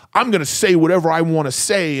I'm going to say whatever I want to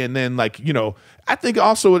say. And then like, you know, I think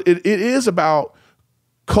also it is about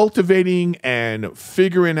cultivating and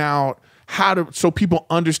figuring out how to, so people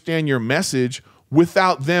understand your message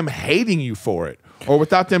without them hating you for it, or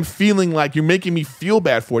without them feeling like you're making me feel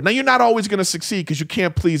bad for it. Now, you're not always going to succeid because you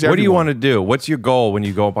can't please everyone. What do you want to do? What's your goal when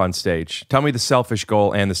you go up on stage? Tell me the selfish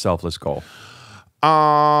goal and the selfless goal.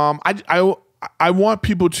 I want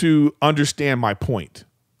people to understand my point.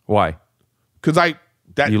 Why? Because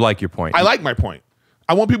you like your point. I like my point.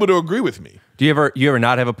 I want people to agree with me. Do you ever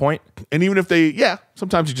not have a point? And even if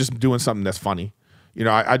sometimes you're just doing something that's funny. You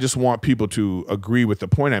know, I just want people to agree with the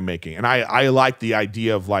point I'm making. And I like the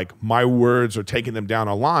idea of like my words are taking them down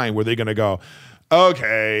a line where they're going to go,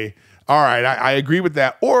 okay, all right, I agree with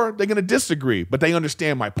that. Or they're going to disagree, but they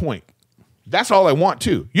understand my point. That's all I want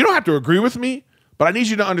too. You don't have to agree with me, but I need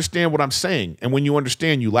you to understand what I'm saying. And when you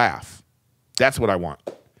understand, you laugh. That's what I want.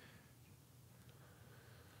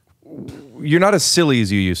 You're not as silly as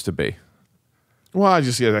you used to be. Well, I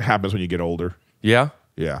just see that happens when you get older. Yeah?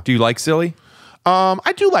 Yeah. Do you like silly?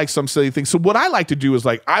 I do like some silly things. So what I like to do is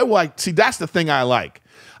like, that's the thing I like.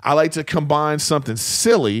 I like to combine something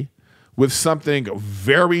silly with something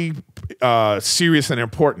very serious and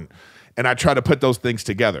important. And I try to put those things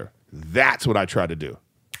together. That's what I try to do.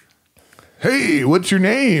 Hey, what's your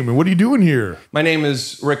name? And what are you doing here? My name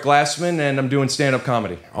is Rick Glassman, and I'm doing stand-up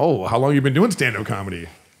comedy. Oh, how long have you been doing stand-up comedy?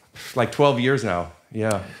 Like 12 years now,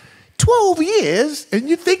 yeah. 12 years? And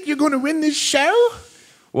you think you're going to win this show?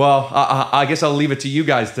 Well, I guess I'll leave it to you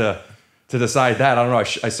guys to decide that. I don't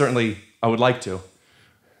know. I would like to.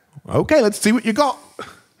 Okay, let's see what you got.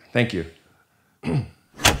 Thank you. You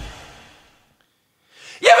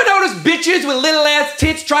ever notice bitches with little ass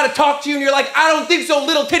tits try to talk to you and you're like, I don't think so,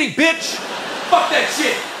 little titty bitch. Fuck that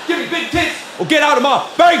shit. Give me big tits or get out of my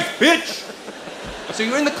face, bitch. So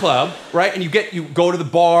you're in the club, right? And you go to the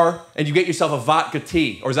bar and you get yourself a vodka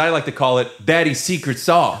tea, or as I like to call it, Daddy's secret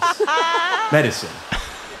sauce. Medicine.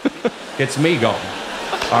 Gets me going.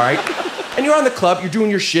 All right? And you're on the club, you're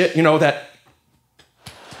doing your shit, you know, that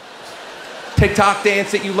TikTok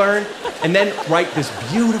dance that you learned. And then, right, this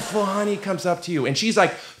beautiful honey comes up to you, and she's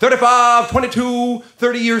like 35, 22,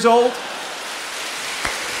 30 years old.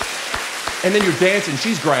 And then you're dancing,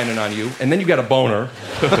 she's grinding on you, and then you got a boner,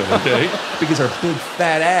 okay? Because her big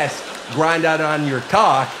fat ass grind out on your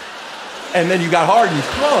cock, and then you got hard and you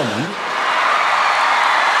come.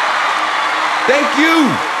 Thank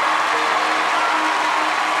you.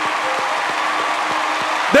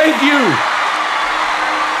 Thank you.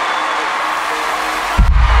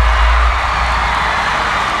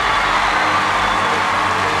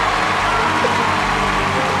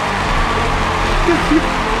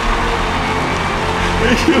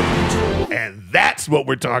 And that's what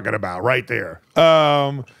we're talking about right there.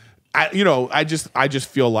 I just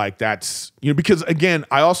feel like that's, because again,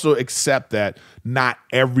 I also accept that not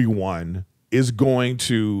everyone is going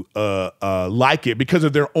to like it because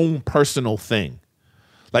of their own personal thing.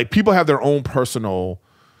 Like, people have their own personal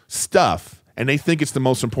stuff and they think it's the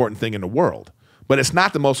most important thing in the world, but it's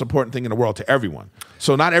not the most important thing in the world to everyone.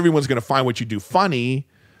 So not everyone's going to find what you do funny.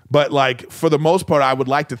 But like, for the most part, I would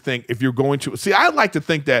like to think if you're going to see, I'd like to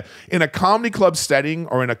think that in a comedy club setting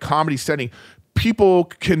or in a comedy setting, people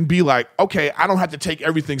can be like, okay, I don't have to take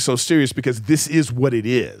everything so serious because this is what it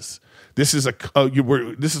is. This is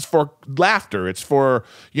this is for laughter. It's for,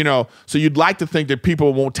 so you'd like to think that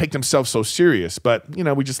people won't take themselves so serious. But,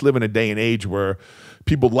 we just live in a day and age where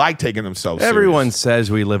people like taking themselves Everyone serious.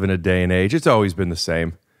 says we live in a day and age. It's always been the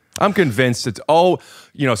same. I'm convinced it's all,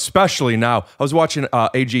 especially now. I was watching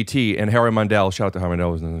AGT and Harry Mandel, shout out to Harry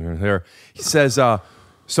Mandel, was there. He says,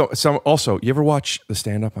 also, you ever watch the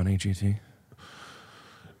stand-up on AGT?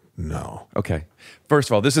 No. Okay. First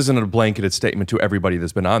of all, this isn't a blanketed statement to everybody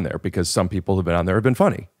that's been on there, because some people who've been on there have been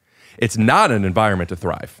funny. It's not an environment to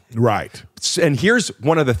thrive. Right. And here's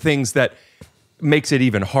one of the things that makes it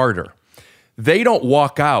even harder. They don't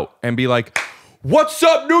walk out and be like, what's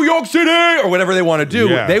up, New York City? Or whatever they want to do.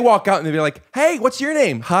 Yeah. They walk out and they be like, hey, what's your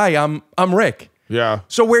name? Hi, I'm Rick. Yeah.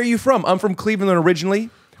 So where are you from? I'm from Cleveland originally.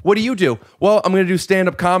 What do you do? Well, I'm going to do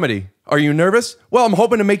stand-up comedy. Are you nervous? Well, I'm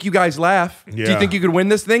hoping to make you guys laugh. Do you Yeah. think you could win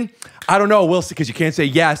this thing? I don't know. We'll see, because you can't say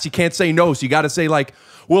yes. You can't say no. So you got to say like,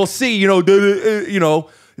 we'll see. You know,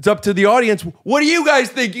 it's up to the audience. What do you guys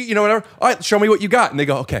think? You know, whatever. All right, show me what you got. And they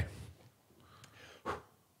go, okay.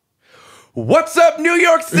 What's up, New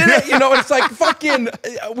York City? You know, it's like fucking,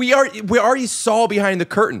 we already saw behind the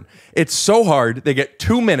curtain. It's so hard. They get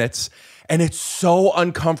 2 minutes, and it's so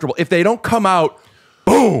uncomfortable. If they don't come out,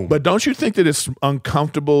 boom. But don't you think that it's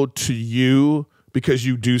uncomfortable to you because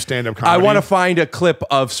you do stand-up comedy? I want to find a clip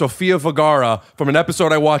of Sofia Vergara from an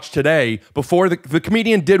episode I watched today before the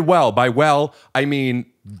comedian did well. By well, I mean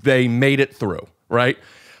they made it through, right?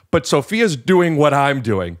 But Sophia's doing what I'm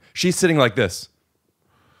doing. She's sitting like this.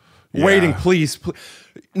 Yeah. Waiting, please.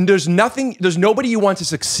 There's nobody you want to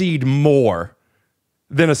succeed more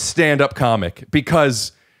than a stand-up comic,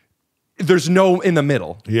 because there's no in the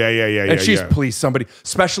middle. Yeah. And she's, please, somebody,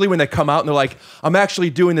 especially when they come out and they're like, I'm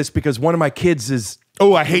actually doing this because one of my kids is,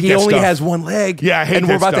 oh, I hate he that only stuff. has one leg. Yeah, I hate and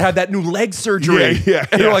that we're about to stuff. have that new leg surgery. Yeah.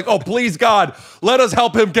 And they're like, oh, please, God, let us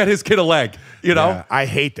help him get his kid a leg. You know? Yeah, I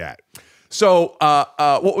hate that. So,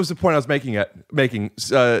 what was the point I was making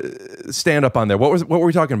stand up on there? What were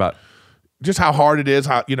we talking about? Just how hard it is.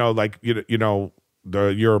 How the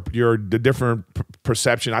different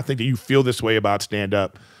perception. I think that you feel this way about stand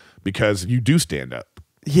up because you do stand up.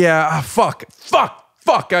 Yeah. Fuck.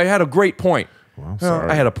 I had a great point. Well, sorry.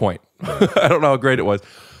 I had a point. I don't know how great it was,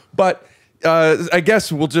 but I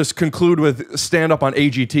guess we'll just conclude with stand up on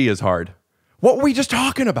AGT is hard. What were we just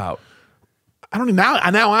talking about? I don't know.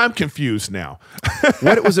 Now I'm confused now.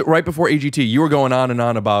 What was it right before AGT? You were going on and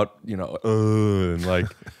on about, and like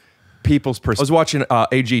people's I was watching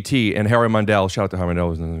AGT, and Harry Mundell, shout out to Harry Mundell,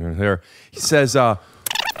 was there. He says,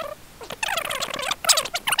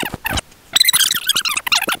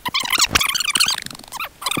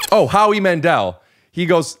 Howie Mandel. He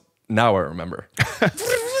goes, now I remember.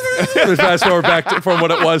 Fast forward back from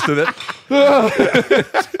what it was to this.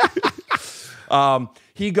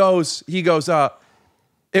 He goes, it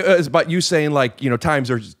was about you saying like,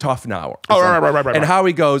 times are tough now. Right. And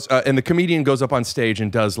Howie goes, and the comedian goes up on stage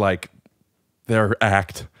and does like their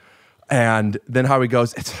act. And then Howie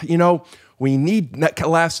goes, we need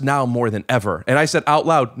laughs now more than ever. And I said out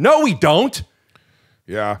loud, no, we don't.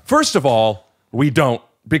 Yeah. First of all, we don't,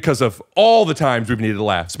 because of all the times we've needed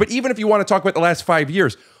laughs. But even if you want to talk about the last 5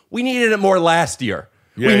 years, we needed it more last year.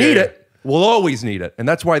 We need it. We'll always need it. And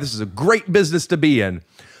that's why this is a great business to be in.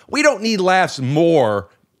 We don't need laughs more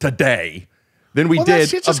today than we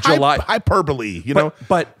did of July. Hyperbole, know?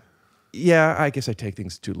 But yeah, I guess I take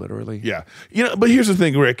things too literally. Yeah. But here's the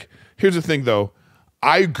thing, Rick. Here's the thing, though.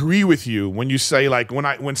 I agree with you when you say, like,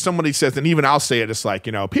 when somebody says, and even I'll say it, it's like,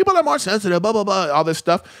 people are more sensitive, blah, blah, blah, all this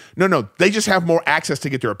stuff. No, they just have more access to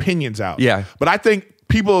get their opinions out. Yeah. But I think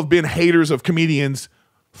people have been haters of comedians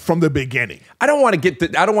from the beginning. I don't want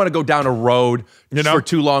to go down a road for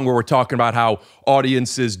too long where we're talking about how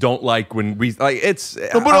audiences don't like when we like it's.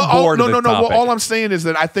 I'm bored of the topic. Well, all I'm saying is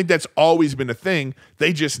that I think that's always been a thing.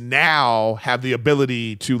 They just now have the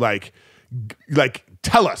ability to like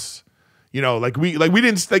tell us. We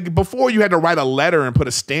didn't before. You had to write a letter and put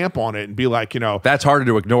a stamp on it and be like, that's harder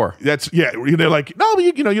to ignore. They're like, no, but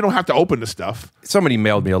you don't have to open the stuff. Somebody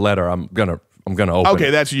mailed me a letter. I'm gonna open. Okay,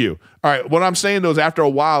 it. that's you. All right. What I'm saying though is, after a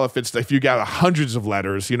while, if you got hundreds of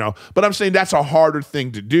letters, but I'm saying that's a harder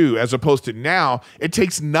thing to do, as opposed to now. It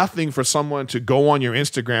takes nothing for someone to go on your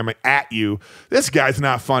Instagram and at you. This guy's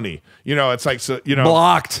not funny. It's like,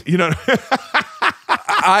 blocked.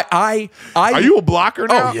 Are you a blocker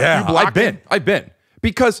now? Oh yeah, I've been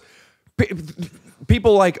because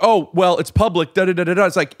people like, oh well, it's public. Da da da da.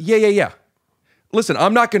 It's like yeah. Listen,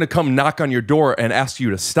 I'm not going to come knock on your door and ask you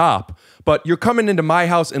to stop, but you're coming into my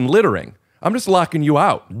house and littering. I'm just locking you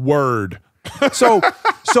out. Word. So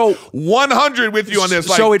 100 with you on this.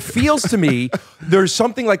 So it feels to me, there's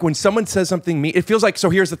something like when someone says something mean, it feels like, so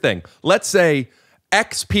here's the thing. Let's say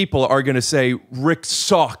X people are going to say Rick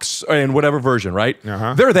sucks in whatever version, right?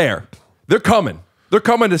 They're there. They're coming. They're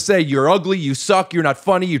coming to say you're ugly, you suck, you're not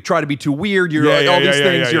funny, you try to be too weird, you're all these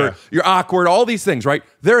things, you're awkward, all these things, right?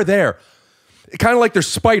 They're there. Kind of like there's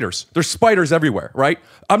spiders. There's spiders everywhere, right?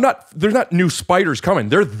 There's not new spiders coming.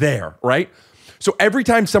 They're there, right? So every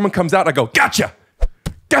time someone comes out, I go, gotcha,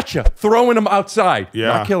 throwing them outside. Yeah.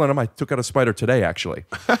 Not killing them. I took out a spider today, actually.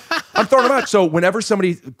 I'm throwing them out. So whenever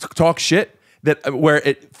somebody talks shit, where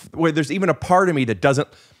there's even a part of me that doesn't,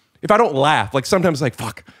 if I don't laugh, like sometimes like,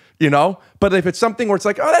 fuck, But if it's something where it's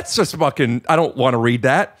like, oh, that's just fucking, I don't want to read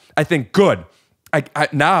that. I think, good. I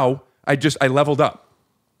leveled up.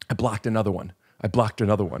 I blocked another one. I blocked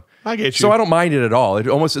another one. I get you. So I don't mind it at all.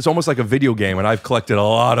 It's almost like a video game, and I've collected a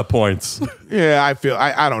lot of points. Yeah,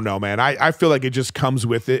 I don't know, man. I feel like it just comes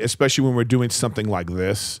with it, especially when we're doing something like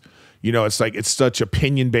this. You know, it's like it's such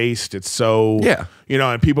opinion based. It's so you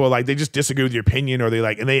know, and people are like they just disagree with your opinion, or they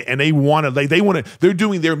like and they want to they're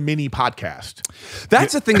doing their mini podcast.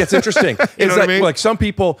 That's the thing that's interesting. You know what I mean? Like some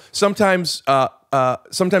people sometimes I'll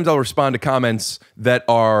respond to comments that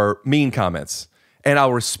are mean comments, and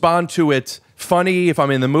I'll respond to it funny if I'm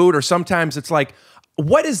in the mood, or sometimes it's like,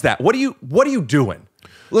 what is that? What are you doing?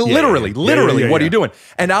 Literally, what are you doing?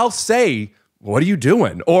 And I'll say, what are you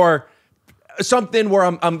doing? Or something where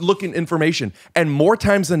I'm looking information, and more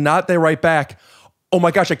times than not, they write back, oh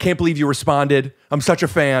my gosh, I can't believe you responded. I'm such a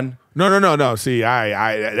fan. No. See,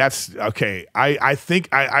 that's okay. I think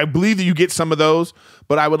I believe that you get some of those,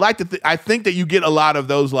 but I would like to. I think that you get a lot of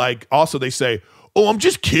those. Like, also they say, "Oh, I'm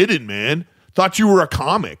just kidding, man. Thought you were a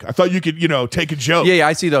comic. I thought you could, take a joke." Yeah,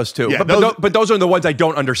 I see those too. Yeah, but those are the ones I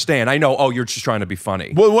don't understand. I know. Oh, you're just trying to be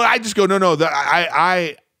funny. Well, I just go, no.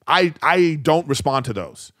 I don't respond to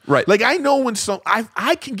those. Right. Like I know when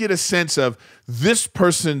I can get a sense of this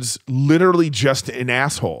person's literally just an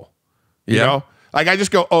asshole. You know? Like I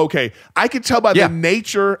just go, oh, okay. I can tell by the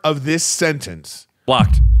nature of this sentence.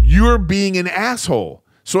 Blocked. You're being an asshole.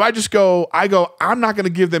 So I just go, I'm not going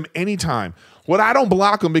to give them any time. Well, I don't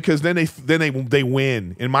block them because then they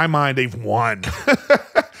win. In my mind, they've won.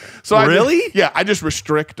 So I just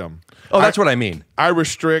restrict them. Oh, that's what I mean. I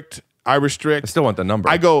restrict. I still want the number.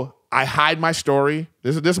 I hide my story.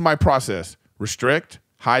 This is my process. Restrict,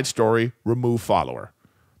 hide story, remove follower.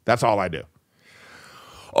 That's all I do.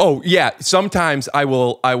 Oh yeah. Sometimes I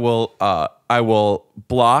will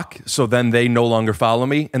block, so then they no longer follow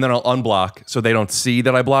me, and then I'll unblock so they don't see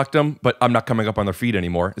that I blocked them, but I'm not coming up on their feed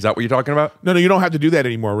anymore. Is that what you're talking about? No, you don't have to do that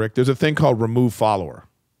anymore, Rick. There's a thing called remove follower.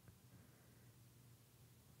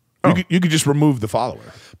 Oh. You could just remove the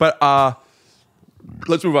follower. But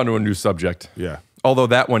let's move on to a new subject. Yeah. Although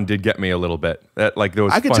that one did get me a little bit. That like there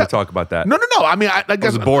was fun to talk about that. No. I mean, I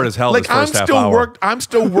guess I was bored as hell. Like this first half hour. I'm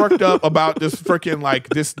still worked up about this freaking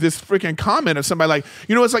this freaking comment of somebody like,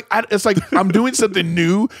 it's like I'm doing something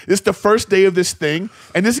new. It's the first day of this thing,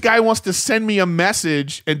 and this guy wants to send me a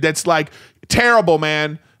message, and that's like terrible,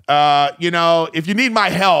 man. If you need my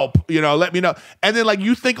help, let me know. And then like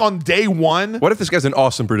you think on day one, what if this guy's an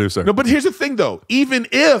awesome producer? No, but here's the thing though.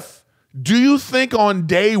 Do you think on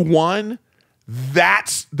day one,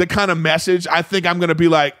 that's the kind of message I think I'm going to be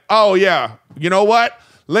like, oh yeah, you know what?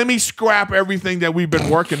 Let me scrap everything that we've been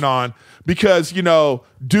working on because,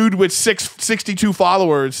 dude with 62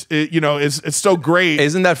 followers, it's so great.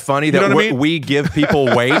 Isn't that funny that we give people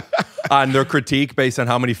weight on their critique based on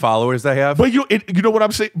how many followers they have? But you know what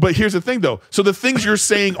I'm saying? But here's the thing though. So the things you're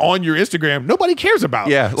saying on your Instagram, nobody cares about.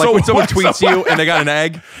 Yeah. Like when someone tweets you and they got an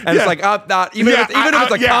egg and it's like, even if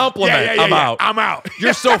it's a compliment, I'm out. I'm out.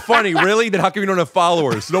 You're so funny. Really? Then how come you don't have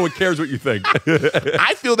followers? No one cares what you think.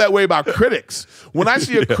 I feel that way about critics. When I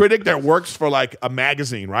see a critic that works for like a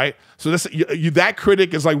magazine, right? So that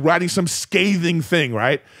critic is like writing some scathing thing,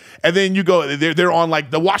 right? And then you go, they're on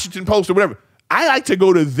like the Washington Post or whatever. I like to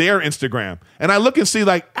go to their Instagram and I look and see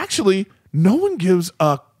like, actually, no one gives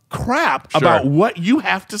a crap about what you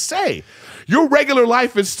have to say. Your regular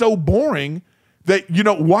life is so boring that,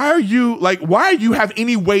 why are you have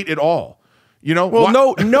any weight at all? Well,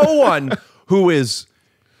 no one who is,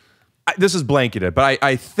 this is blanketed, but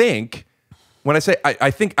I think, when I say,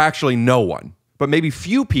 I think actually no one, but maybe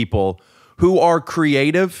few people who are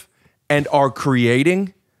creative and are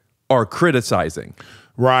creating are criticizing.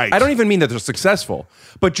 Right. I don't even mean that they're successful,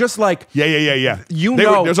 but just like yeah.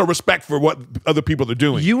 There's a respect for what other people are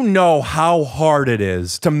doing. You know how hard it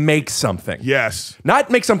is to make something. Yes. Not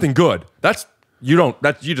make something good. That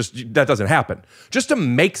doesn't happen. Just to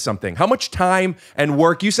make something. How much time and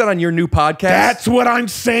work you said on your new podcast? That's what I'm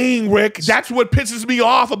saying, Rick. That's what pisses me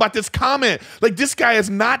off about this comment. Like this guy is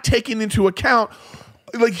not taking into account.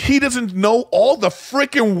 Like he doesn't know all the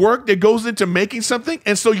freaking work that goes into making something.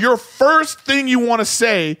 And so your first thing you want to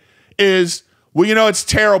say is, well, it's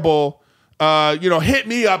terrible. Hit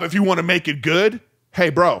me up if you want to make it good. Hey,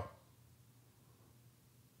 bro.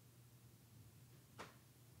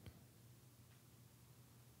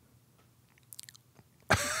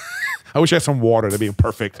 I wish I had some water to be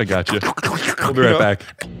perfect. I got you. We'll be right back.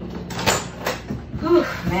 Whew,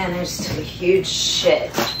 man, there's some huge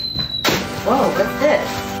shit. Whoa, what's this?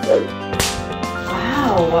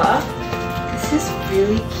 Wow, this is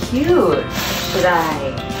really cute. Should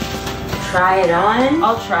I try it on?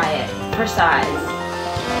 I'll try it for size.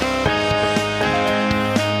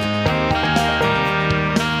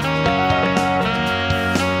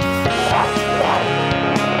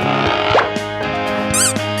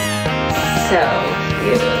 So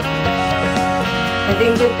cute. I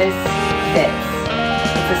think that this fits.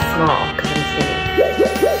 It's a small because I'm skinny.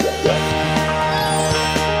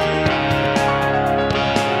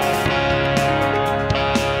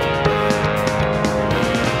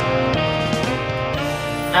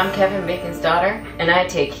 I'm Kevin Bacon's daughter, and I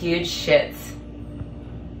take huge shits.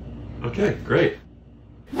 Okay, great.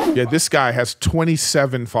 Yeah, this guy has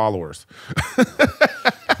 27 followers.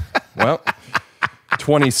 Well,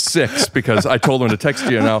 26 because I told him to text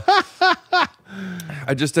you now.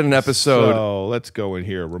 I just did an episode. So let's go in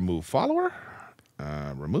here. Remove follower.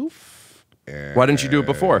 Remove. Why didn't you do it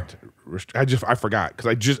before? I forgot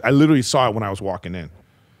because I literally saw it when I was walking in.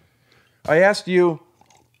 I asked you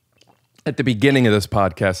at the beginning of this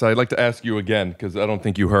podcast. I'd like to ask you again because I don't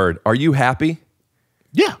think you heard. Are you happy?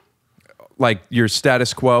 Yeah. Like your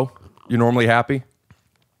status quo? You're normally happy?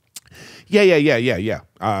 Yeah.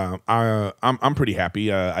 I'm pretty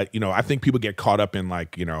happy. I think people get caught up in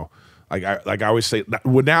like I always say.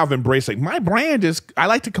 Well, now I've embraced like my brand is. I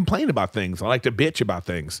like to complain about things. I like to bitch about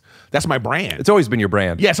things. That's my brand. It's always been your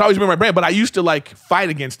brand. Yeah, it's always been my brand. But I used to like fight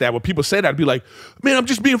against that. When people say that, I'd be like, man, I'm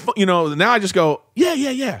just being. Now I just go,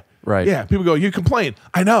 yeah. Right. Yeah. People go, you complain.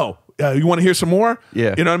 I know. You want to hear some more?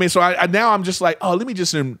 Yeah. You know what I mean? So I now I'm just like, oh, let me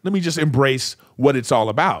just embrace what it's all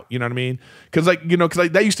about. You know what I mean? Because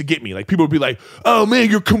that used to get me. Like people would be like, oh man,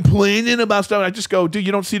 you're complaining about stuff. And I just go, dude,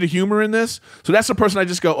 you don't see the humor in this? So that's the person I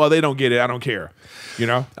just go, oh, they don't get it. I don't care.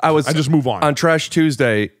 I just move on. On Trash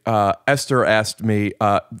Tuesday, Esther asked me,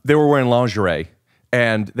 they were wearing lingerie,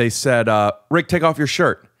 and they said, Rick, take off your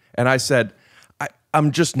shirt. And I said, I'm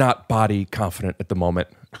just not body confident at the moment.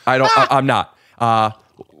 I'm not.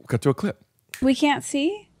 Cut to a clip. We can't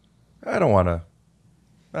see? I don't want to.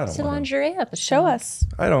 It's a lingerie episode. Show us.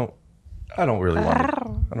 I don't really want to.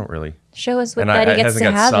 I don't really. Show us what And Betty it gets hasn't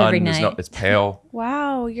to got have sun. every There's night. it's pale.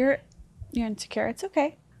 Wow, you're insecure. It's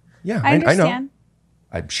okay. Yeah, I I understand.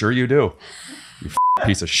 know. I'm sure you do. You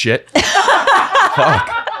piece of shit.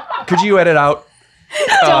 Fuck. Could you edit out?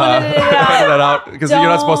 Don't edit it out. Edit that out because you're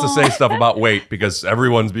not supposed to say Don't. stuff about weight because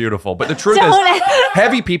everyone's beautiful. But the truth Don't is, edit it.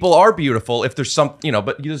 heavy people are beautiful if there's some,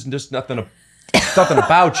 but there's just nothing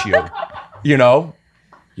about you.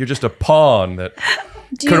 You're just a pawn that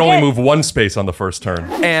could only move one space on the first turn.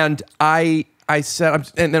 And I said,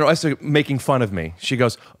 and then I started making fun of me. She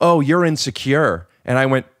goes, "Oh, you're insecure," and I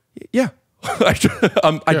went, "Yeah,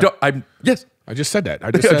 yes." I just said that.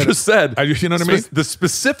 I just said. You know what I mean? The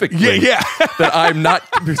specific Yeah. that I'm not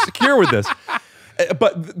secure with this.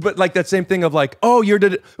 But like that same thing of like, oh,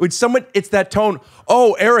 when someone, it's that tone.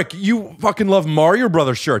 Oh, Eric, you fucking love Mario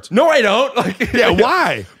Brothers shirts. No, I don't. Like, Yeah,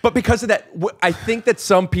 why? But because of that, I think that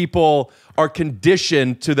some people are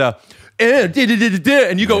conditioned to the, and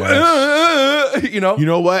you go, You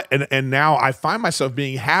know what? And now I find myself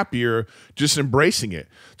being happier just embracing it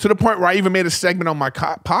to the point where I even made a segment on my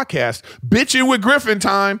podcast, bitching with Griffin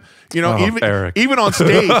time. Eric. Even on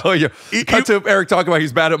stage. Oh, yeah. Cut to Eric talking about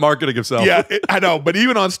he's bad at marketing himself. Yeah, I know. But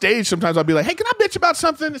even on stage, sometimes I'll be like, hey, can I bitch about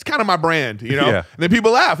something? It's kind of my brand, Yeah. And then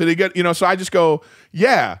people laugh and they get, so I just go,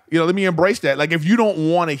 yeah, let me embrace that. Like if you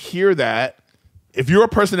don't want to hear that, if you're a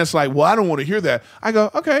person that's like, well, I don't want to hear that, I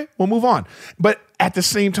go, okay, we'll move on. But at the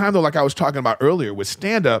same time, though, like I was talking about earlier with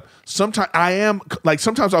stand-up, sometimes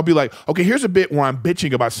I'll be like, okay, here's a bit where I'm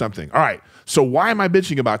bitching about something. All right, so why am I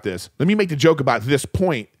bitching about this? Let me make the joke about this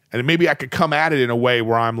point, and maybe I could come at it in a way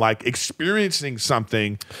where I'm like experiencing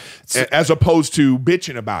something as opposed to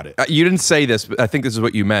bitching about it. You didn't say this, but I think this is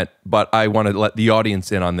what you meant, but I want to let the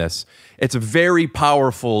audience in on this. It's a very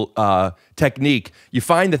powerful technique. You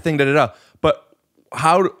find the thing, but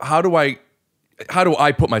how do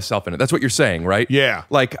I put myself in it? That's what you're saying, right? Yeah.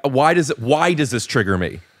 Like, why does this trigger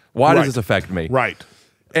me? Why does this affect me? Right.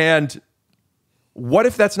 And what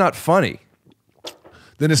if that's not funny?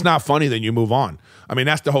 Then it's not funny, then you move on. I mean,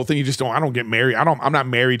 that's the whole thing. I don't get married. I'm not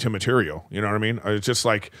married to material. You know what I mean? It's just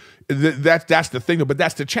like, that's the thing, but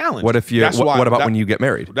that's the challenge. What if what about when you get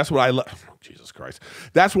married? That's what I love. Oh, Jesus Christ.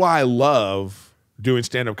 That's why I love doing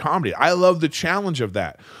stand-up comedy. I love the challenge of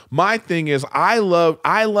that. My thing is I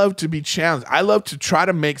love to be challenged. I love to try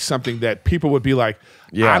to make something that people would be like,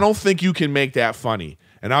 I don't think you can make that funny.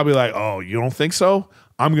 And I'll be like, oh, you don't think so?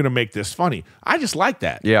 I'm going to make this funny. I just like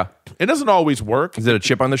that. Yeah. It doesn't always work. Is it a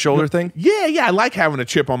chip on the shoulder thing? Yeah. I like having a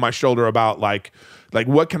chip on my shoulder about like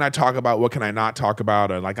what can I talk about? What can I not talk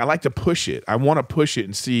about? Or like, I like to push it. I want to push it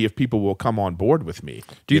and see if people will come on board with me.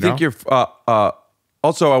 Do you think you're,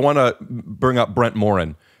 also, I want to bring up Brent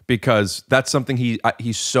Morin because that's something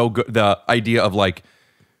he's so good. The idea of like,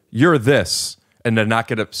 you're this and to not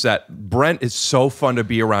get upset. Brent is so fun to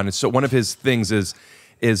be around. And so one of his things is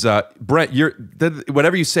is Brent,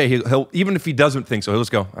 whatever you say, he'll even if he doesn't think so, he'll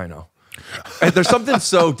just go, I know. And there's something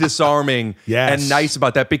so disarming and nice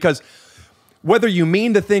about that, because whether you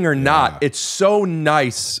mean the thing or not, it's so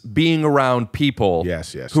nice being around people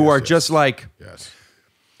who are just like,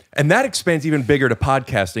 and that expands even bigger to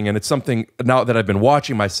podcasting. And it's something now that I've been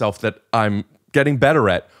watching myself that I'm getting better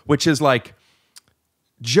at, which is like,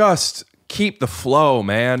 just keep the flow,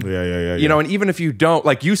 man. You know, and even if you don't,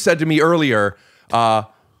 like you said to me earlier,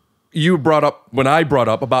 you brought up, when I brought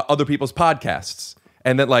up about other people's podcasts,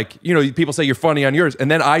 and that like, you know, people say you're funny on yours. And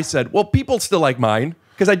then I said, well, people still like mine,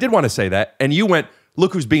 because I did want to say that. And you went,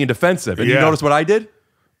 look who's being defensive. And you notice what I did?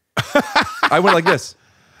 I went like this.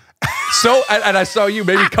 So, and I saw you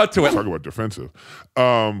maybe cut to it. Talk about defensive.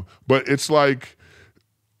 But it's like,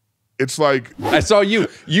 I saw you.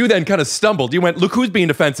 You then kind of stumbled. You went, look who's being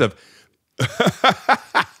defensive.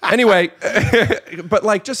 Anyway, but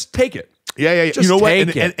like, just take it. Just you know what?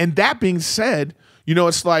 take it. And that being said, you know,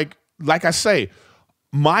 it's like I say,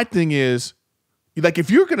 my thing is, like,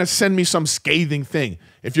 if you're going to send me some scathing thing,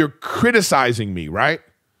 if you're criticizing me, right?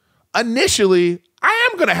 Initially, I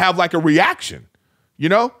am going to have like a reaction, you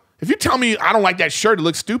know? If you tell me I don't like that shirt, it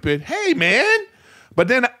looks stupid, hey, man. But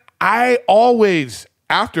then I always,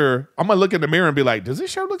 after, I'm going to look in the mirror and be like, does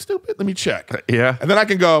this shirt look stupid? Let me check. Yeah. And then I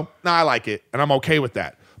can go, no, I like it. And I'm okay with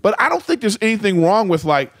that. But I don't think there's anything wrong with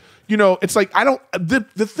like, you know, it's like,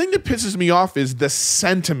 the thing that pisses me off is the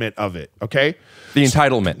sentiment of it, okay? The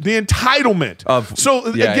entitlement. The entitlement.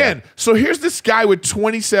 So here's this guy with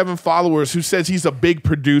 27 followers who says he's a big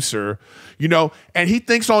producer, you know, and he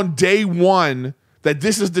thinks on day one that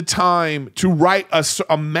this is the time to write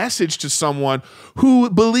a message to someone who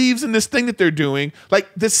believes in this thing that they're doing. Like,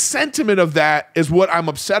 the sentiment of that is what I'm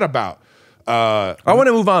upset about. I want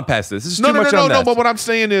to move on past this. This is too much on that. No, but what I'm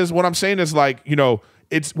saying is like, you know,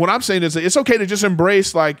 it's okay to just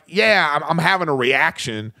embrace like, yeah, I'm having a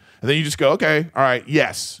reaction, and then you just go, okay, all right,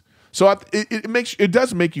 yes. So it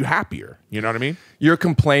does make you happier. You know what I mean? Your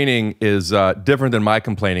complaining is different than my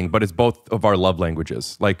complaining, but it's both of our love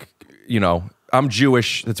languages. Like, you know, I'm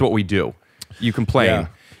Jewish. That's what we do. You complain. Yeah.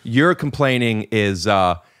 Your complaining is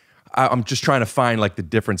I'm just trying to find like the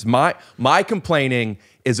difference. My complaining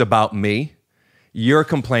is about me. Your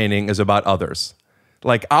complaining is about others.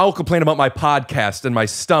 Like, I'll complain about my podcast and my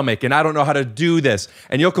stomach, and I don't know how to do this.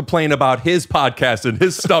 And you'll complain about his podcast and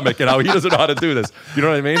his stomach and how he doesn't know how to do this. You know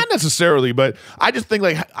what I mean? Not necessarily, but I just think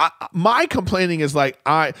like my complaining is like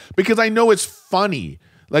because I know it's funny.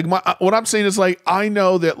 Like what I'm saying is like, I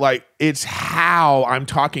know that like it's how I'm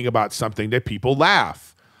talking about something that people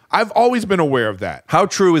laugh. I've always been aware of that. How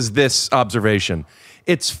true is this observation?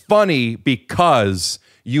 It's funny because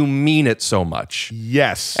you mean it so much.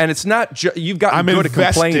 Yes. And it's not you've gotten good at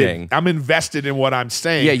complaining. I'm invested in what I'm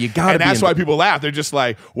saying. Yeah, you got to. And that's why people laugh. They're just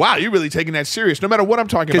like, wow, you're really taking that serious, no matter what I'm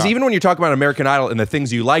talking about. Because even when you're talking about American Idol and the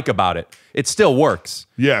things you like about it, it still works.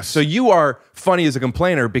 Yes. So you are funny as a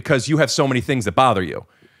complainer because you have so many things that bother you.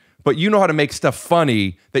 But you know how to make stuff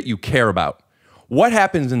funny that you care about. What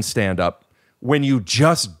happens in stand-up when you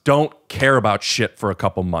just don't care about shit for a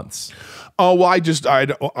couple months? Oh, well,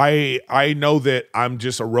 I know that I'm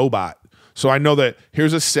just a robot. So I know that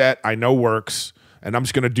here's a set I know works, and I'm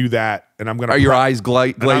just going to do that. And I'm going to. Are your eyes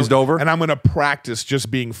glazed over? And I'm going to practice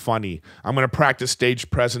just being funny. I'm going to practice stage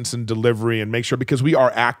presence and delivery and make sure, because we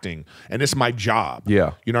are acting, and it's my job.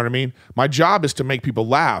 Yeah. You know what I mean? My job is to make people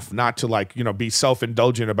laugh, not to like, you know, be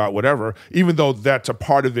self-indulgent about whatever, even though that's a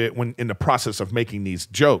part of it when in the process of making these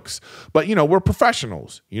jokes. But, you know, we're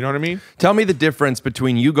professionals. You know what I mean? Tell me the difference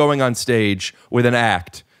between you going on stage with an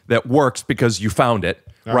act that works because you found it,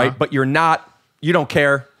 right? But you don't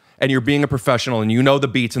care. And you're being a professional and you know the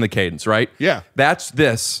beats and the cadence, right? Yeah. That's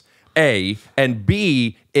this, A. And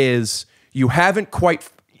B is you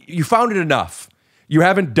found it enough. You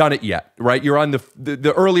haven't done it yet, right? You're on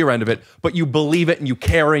the earlier end of it, but you believe it and you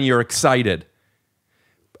care and you're excited.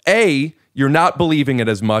 A, you're not believing it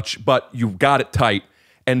as much, but you've got it tight.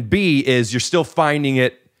 And B is you're still finding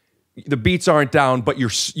it, the beats aren't down, but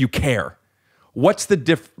you care. What's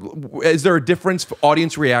the is there a difference for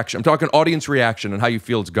audience reaction? I'm talking audience reaction and how you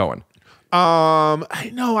feel it's going. Because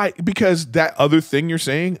that other thing you're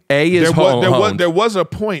saying, there was a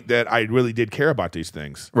point that I really did care about these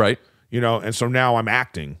things, right? You know, and so now I'm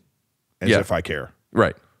acting as if I care,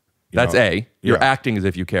 right? That's A. You're acting as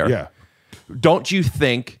if you care. Yeah. Do you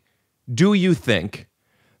think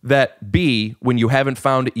that B, when you haven't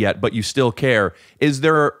found it yet but you still care, is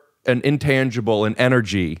there an intangible, an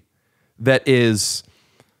energy that is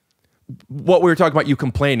what we were talking about, you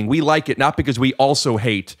complaining. We like it not because we also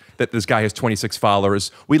hate that this guy has 26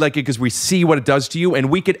 followers. We like it because we see what it does to you, and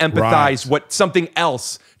we can empathize what something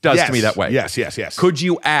else does to me that way. Yes, yes, yes. Could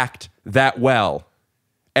you act that well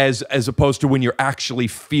as opposed to when you're actually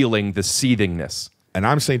feeling the seethingness? And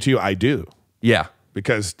I'm saying to you, I do. Yeah.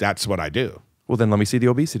 Because that's what I do. Well, then let me see the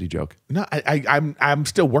obesity joke. No, I'm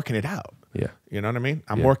still working it out. Yeah. You know what I mean?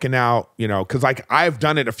 I'm working out, because like I've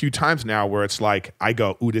done it a few times now where it's like I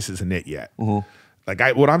go, ooh, this isn't it yet.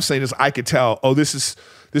 Like what I'm saying is I could tell, oh, this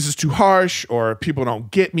is too harsh, or people don't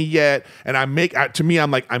get me yet. And I'm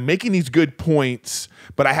making these good points,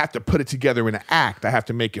 but I have to put it together in an act. I have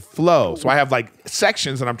to make it flow. So I have like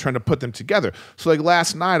sections and I'm trying to put them together. So like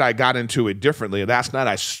last night I got into it differently. Last night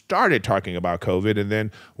I started talking about COVID and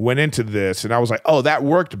then went into this and I was like, oh, that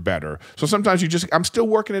worked better. So sometimes I'm still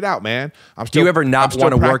working it out, man. Do you ever not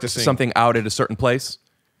want to work something out at a certain place?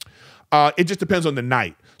 It just depends on the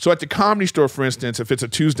night. So at the Comedy Store, for instance, if it's a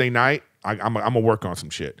Tuesday night, I'm gonna work on some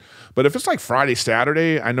shit. But if it's like Friday,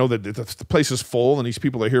 Saturday, I know that the place is full and these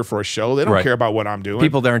people are here for a show. They don't care about what I'm doing.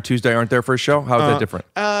 People there on Tuesday aren't there for a show? How is that different?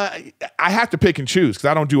 I have to pick and choose because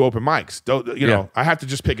I don't do open mics. You know, I have to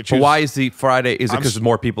just pick and choose. But why is the Friday? Is it because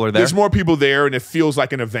more people are there? There's more people there and it feels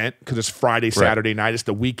like an event because it's Friday, Saturday night. It's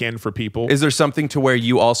the weekend for people. Is there something to where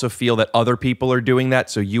you also feel that other people are doing that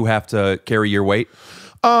so you have to carry your weight?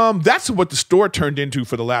 That's what the store turned into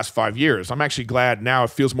for the last 5 years. I'm actually glad now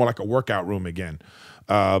it feels more like a workout room again.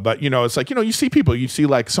 But it's like, you see people, you see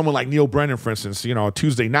like someone like Neil Brennan, for instance,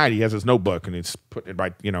 Tuesday night, he has his notebook and he's putting it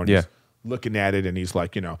right, and he's looking at it and he's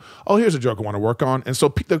like, oh, here's a joke I want to work on. And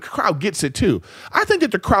so the crowd gets it too. I think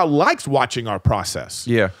that the crowd likes watching our process.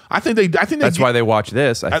 Yeah. I think that's why they watch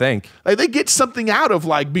this, I think. Like they get something out of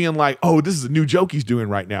like being like, oh, this is a new joke he's doing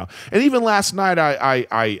right now. And even last night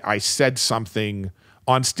I said something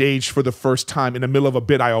on stage for the first time in the middle of a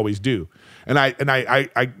bit I always do. And I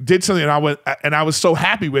did something and I was so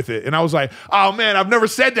happy with it. And I was like, oh man, I've never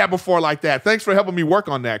said that before like that. Thanks for helping me work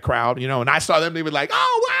on that, crowd. And I saw them, they were like,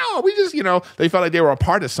 oh wow, we just, they felt like they were a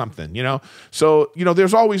part of something, So,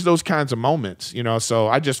 there's always those kinds of moments, so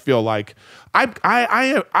I just feel like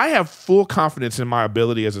I have full confidence in my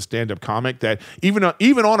ability as a stand-up comic that even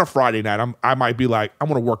on a Friday night, I might be like, I'm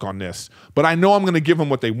gonna work on this, but I know I'm gonna give them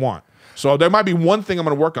what they want. So there might be one thing I'm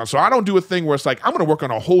going to work on. So I don't do a thing where it's like, I'm going to work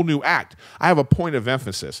on a whole new act. I have a point of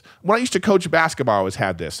emphasis. When I used to coach basketball, I always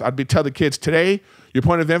had this. I'd tell the kids, today, your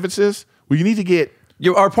point of emphasis, we need to get...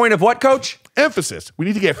 Our point of what, coach? Emphasis. We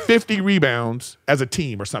need to get 50 rebounds as a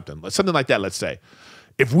team or something. Something like that, let's say.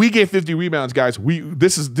 If we get 50 rebounds, guys,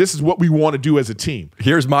 this is what we want to do as a team.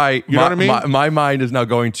 Here's my know what I mean? My mind is now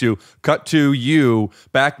going to cut to you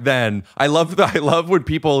back then. I love when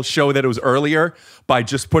people show that it was earlier by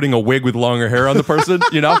just putting a wig with longer hair on the person,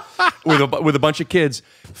 with a bunch of kids.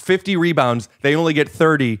 50 rebounds, they only get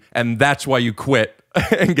 30, and that's why you quit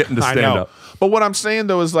and get into stand up. But what I'm saying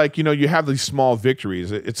though is like, you have these small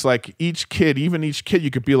victories. It's like each kid, you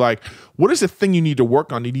could be like, what is the thing you need to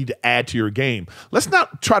work on? You need to add to your game. Let's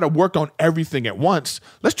not try to work on everything at once.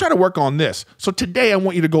 Let's try to work on this. So today I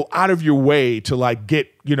want you to go out of your way to like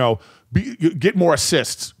get more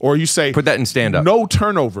assists, or you say put that in stand up. No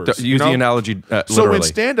turnovers. Use the analogy literally. So in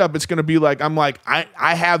stand up, it's going to be like,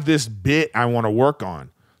 I have this bit I want to work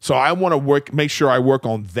on. So I want to make sure I work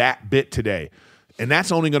on that bit today. And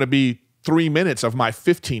that's only going to be 3 minutes of my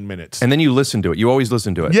 15 minutes. And then you listen to it. You always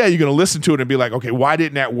listen to it. Yeah, you're going to listen to it and be like, okay, why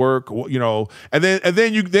didn't that work? And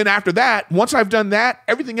then after that, once I've done that,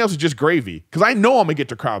 everything else is just gravy because I know I'm going to get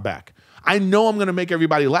the crowd back. I know I'm going to make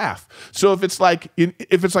everybody laugh. So if it's like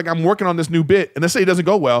I'm working on this new bit and let's say it doesn't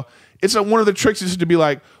go well, it's one of the tricks is to be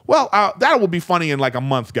like, well, that will be funny in like a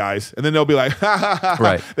month, guys. And then they'll be like, ha, ha, ha, ha.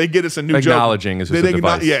 Right. They get us a new joke. Acknowledging is just a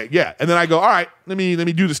device. Yeah. And then I go, all right, let me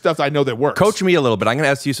do the stuff that I know that works. Coach me a little bit. I'm going to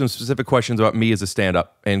ask you some specific questions about me as a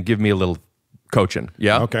stand-up and give me a little coaching.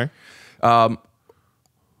 Yeah? Okay. I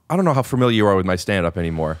don't know how familiar you are with my stand-up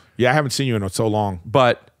anymore. Yeah, I haven't seen you in so long.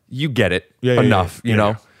 But you get it enough, you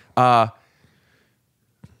know? Yeah.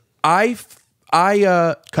 I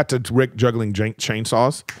cut to Rick juggling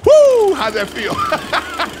chainsaws. Woo! How'd that feel?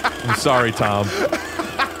 I'm sorry, Tom.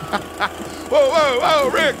 Whoa,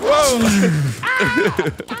 Rick, whoa.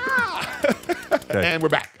 Okay. And we're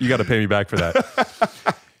back. You got to pay me back for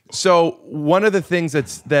that. So one of the things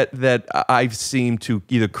that I've seen to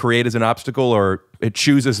either create as an obstacle or it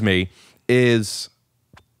chooses me is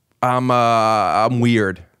I'm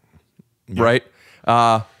weird, right?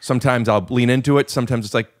 Sometimes I'll lean into it. Sometimes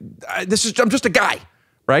it's like, I'm just a guy,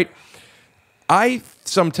 right? I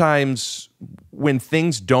sometimes, when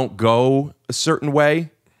things don't go a certain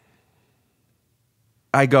way,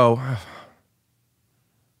 I go,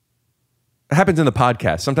 It happens in the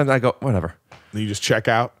podcast. Sometimes I go, whatever. And you just check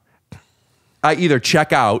out. I either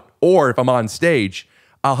check out, or if I'm on stage,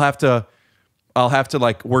 I'll have to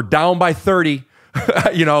like, we're down by 30.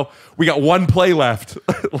 You know, we got one play left,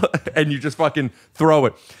 and you just fucking throw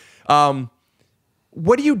it.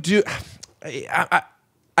 What do you do?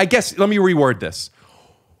 I guess, let me reword this.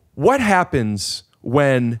 What happens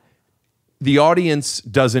when the audience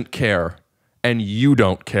doesn't care and you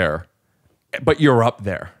don't care, but you're up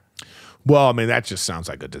there? Well, I mean, that just sounds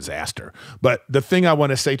like a disaster. But the thing I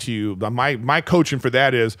want to say to you, my coaching for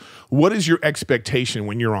that is, what is your expectation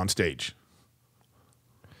when you're on stage?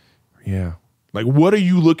 Yeah. Like, what are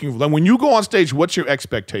you looking for? Like, when you go on stage, what's your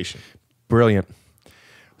expectation? Brilliant.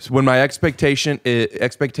 So when my expectation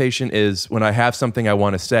is when I have something I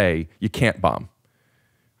want to say, you can't bomb.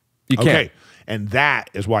 You can't. Okay. And that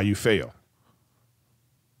is why you fail.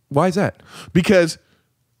 Why is that? Because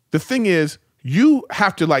the thing is, you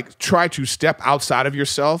have to like try to step outside of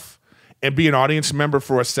yourself and be an audience member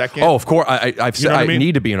for a second. Oh, of course. I've said I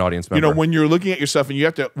need to be an audience member. You know, when you're looking at yourself, and you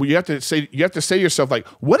have to say to yourself, like,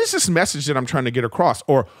 what is this message that I'm trying to get across?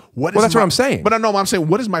 Or what is Well, that's what I'm saying. But I know what I'm saying.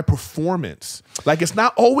 What is my performance? Like, it's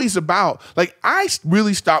not always about, like, I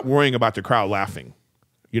really stopped worrying about the crowd laughing.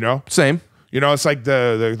 You know? Same. You know, it's like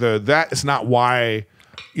that is not why,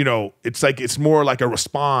 you know, it's like, it's more like a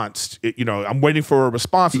response. You know, I'm waiting for a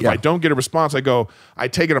response. If I don't get a response, I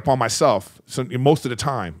take it upon myself. So most of the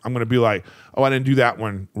time, I'm going to be like, oh, I didn't do that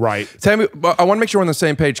one right. Tell me, I want to make sure we're on the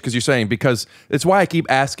same page, because you're saying, because it's why I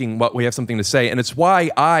keep asking what we have something to say. And it's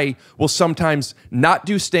why I will sometimes not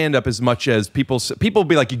do stand-up as much as people will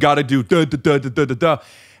be like, you got to do da, da, da, da, da, da, da.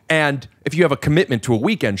 And if you have a commitment to a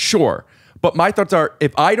weekend, sure. But my thoughts are,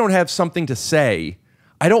 if I don't have something to say,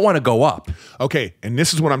 I don't want to go up. Okay, and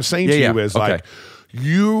this is what I'm saying to you is like,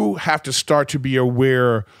 you have to start to be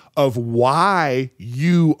aware of why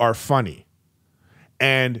you are funny.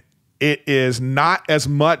 And it is not as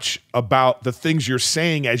much about the things you're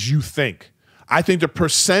saying as you think. I think the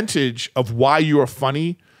percentage of why you are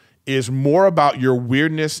funny is more about your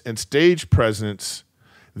weirdness and stage presence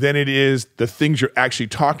than it is the things you're actually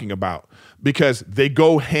talking about, because they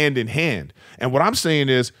go hand in hand. And what I'm saying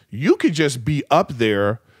is, you could just be up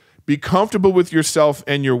there, be comfortable with yourself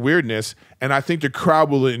and your weirdness, and I think the crowd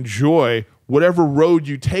will enjoy whatever road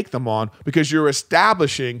you take them on, because you're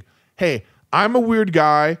establishing, hey, I'm a weird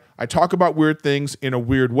guy. I talk about weird things in a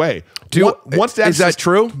weird way. Is that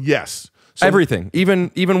true? Yes. So, everything,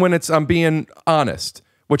 even when I'm being honest,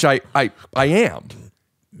 which I am.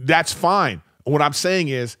 That's fine. What I'm saying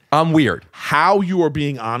is, I'm weird. How you are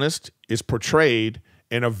being honest is portrayed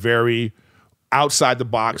in a very outside the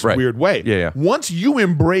box, weird way. Yeah. Once you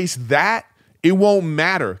embrace that, it won't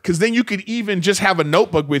matter, because then you could even just have a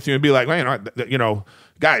notebook with you and be like, man, you know,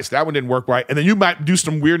 guys, that one didn't work right. And then you might do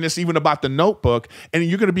some weirdness even about the notebook, and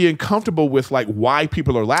you're going to be uncomfortable with like why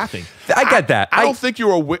people are laughing. I get that. I don't think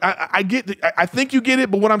you're I think you get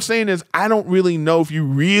it, but what I'm saying is, I don't really know if you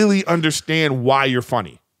really understand why you're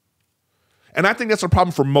funny. And I think that's a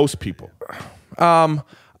problem for most people. I'm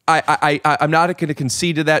not going to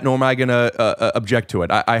concede to that, nor am I going to object to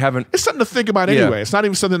it. I haven't. It's something to think about anyway. It's not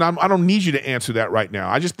even something I don't need you to answer that right now.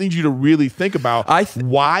 I just need you to really think about,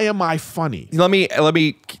 why am I funny? Let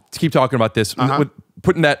me keep talking about this. With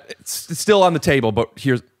putting that, it's still on the table, but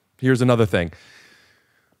here's another thing.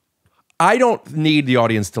 I don't need the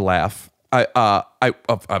audience to laugh. I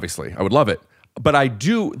obviously I would love it, but I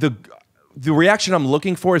do the reaction I'm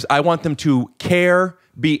looking for is, I want them to care,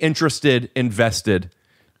 be interested, invested,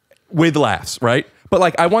 with laughs, right? But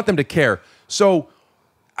like, I want them to care. So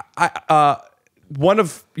one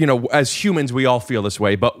of, you know, as humans, we all feel this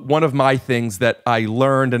way, but one of my things that I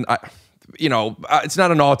learned, and it's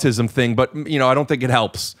not an autism thing, but you know, I don't think it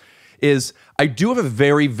helps, is I do have a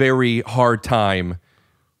very, very hard time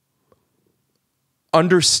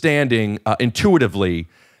understanding intuitively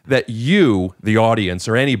that you, the audience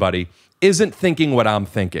or anybody, isn't thinking what I'm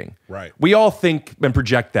thinking. Right. We all think and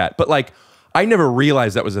project that, but like, I never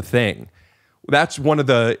realized that was a thing. That's one of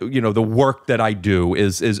the, you know, the work that I do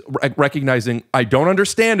is recognizing I don't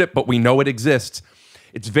understand it, but we know it exists.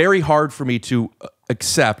 It's very hard for me to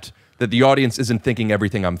accept that the audience isn't thinking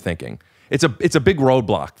everything I'm thinking. It's a big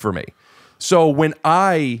roadblock for me. So when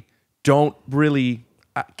I don't really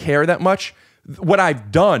care that much, what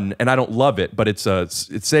I've done, and I don't love it, but it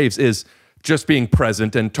saves, is just being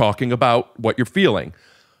present and talking about what you're feeling.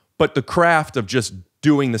 But the craft of just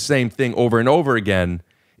doing the same thing over and over again,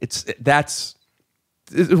 is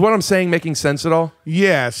what I'm saying making sense at all?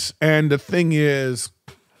 Yes, and the thing is,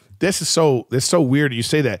 it's so weird that you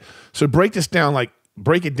say that. So break it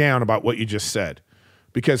down about what you just said,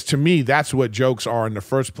 Because to me, that's what jokes are in the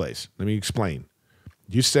first place. Let me explain.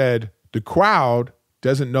 You said the crowd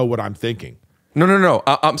doesn't know what I'm thinking. No.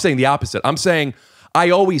 I'm saying the opposite. I'm saying I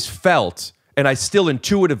always felt, and I still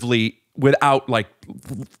intuitively, without like,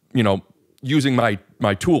 you know, using my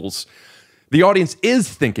tools, the audience is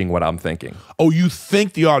thinking what I'm thinking. Oh, you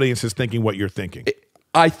think the audience is thinking what you're thinking?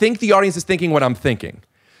 I think the audience is thinking what I'm thinking.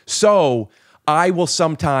 So I will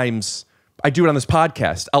sometimes, I do it on this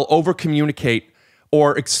podcast, I'll over-communicate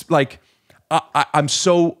or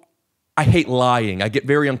I hate lying. I get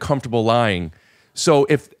very uncomfortable lying. So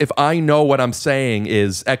if I know what I'm saying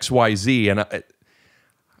is X, Y, Z, and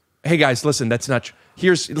hey guys, listen, that's not.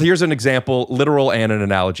 Here's an example, literal and an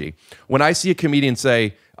analogy. When I see a comedian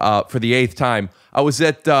say for the 8th time, I was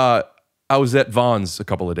at Vaughn's a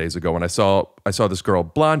couple of days ago and I saw this girl,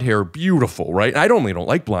 blonde hair, beautiful, right? I don't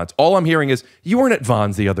like blondes. All I'm hearing is, you weren't at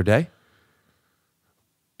Vaughn's the other day.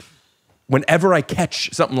 Whenever I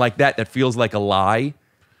catch something like that feels like a lie.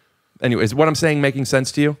 Anyway, is what I'm saying making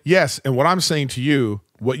sense to you? Yes, and what I'm saying to you,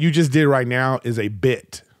 what you just did right now is a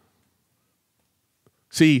bit.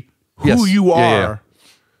 See, who you are,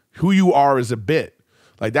 who you are is a bit.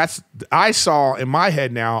 Like I saw in my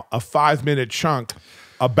head now a 5-minute chunk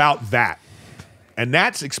about that. And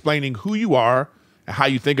that's explaining who you are and how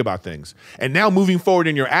you think about things. And now moving forward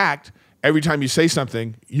in your act, every time you say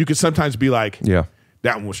something, you could sometimes be like, yeah,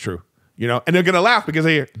 that one was true. You know, and they're going to laugh because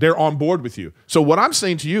they're on board with you. So what I'm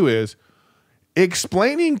saying to you is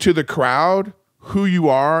explaining to the crowd who you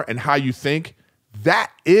are and how you think,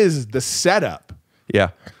 that is the setup. Yeah.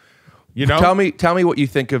 You know? Tell me what you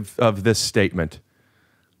think of this statement.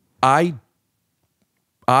 I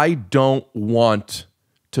don't want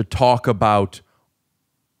to talk about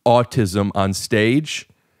autism on stage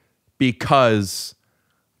because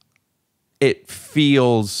it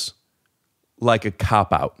feels like a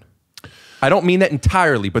cop-out. I don't mean that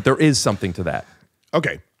entirely, but there is something to that.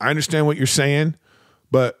 Okay, I understand what you're saying,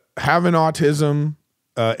 but having autism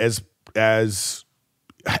as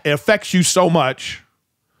it affects you so much,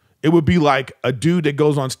 it would be like a dude that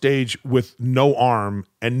goes on stage with no arm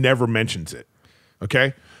and never mentions it.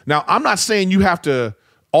 Okay? Now, I'm not saying you have to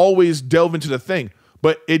always delve into the thing,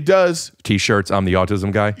 but it does. T-shirts, I'm the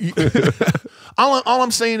autism guy. all I'm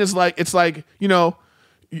saying is like, it's like, you know,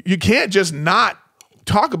 you can't just not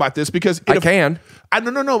talk about this because I can.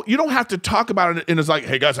 No. You don't have to talk about it and it's like,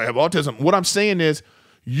 hey guys, I have autism. What I'm saying is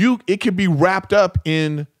it can be wrapped up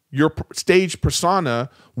in your stage persona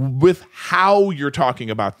with how you're talking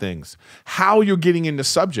about things, how you're getting into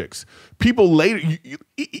subjects. People later,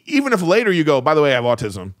 even if later you go, by the way, I have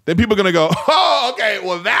autism, then people are going to go, oh, okay,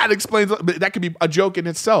 well, that explains, that could be a joke in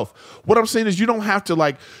itself. What I'm saying is you don't have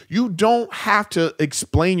to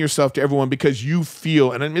explain yourself to everyone because you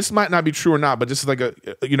feel, and this might not be true or not, but this is like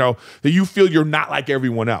that you feel you're not like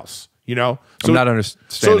everyone else, you know? So, I'm not understanding.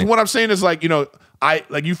 So what I'm saying is like, you know,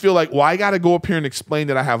 you feel like, well, I got to go up here and explain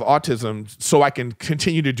that I have autism so I can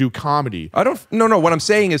continue to do comedy. No. What I'm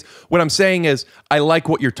saying is I like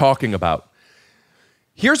what you're talking about.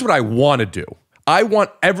 Here's what I want to do. I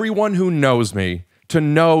want everyone who knows me to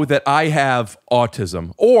know that I have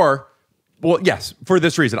autism. Or, well, yes, for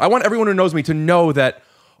this reason. I want everyone who knows me to know that,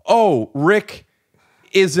 oh, Rick's,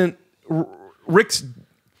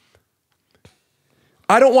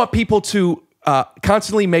 I don't want people to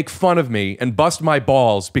constantly make fun of me and bust my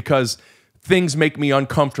balls because things make me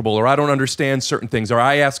uncomfortable or I don't understand certain things or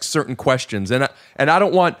I ask certain questions and I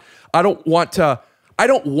don't want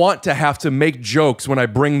to have to make jokes when I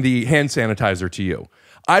bring the hand sanitizer to you.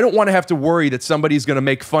 I don't want to have to worry that somebody's going to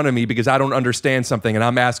make fun of me because I don't understand something and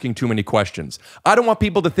I'm asking too many questions. I don't want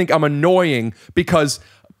people to think I'm annoying because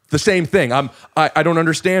the same thing. I don't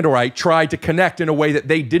understand or I try to connect in a way that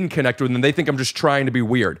they didn't connect with and they think I'm just trying to be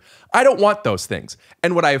weird. I don't want those things.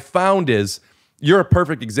 And what I have found is, you're a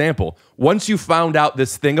perfect example. Once you found out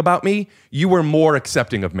this thing about me, you were more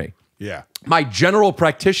accepting of me. Yeah. My general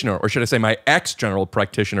practitioner, or should I say my ex-general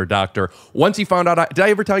practitioner doctor, once he found out, did I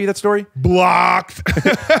ever tell you that story? Blocked.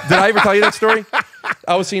 Did I ever tell you that story?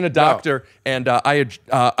 I was seeing a doctor, and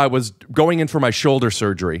I was going in for my shoulder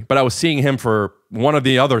surgery, but I was seeing him for one of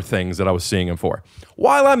the other things that I was seeing him for.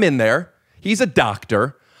 While I'm in there, he's a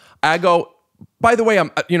doctor. I go, by the way,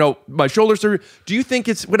 my shoulder surgery, do you think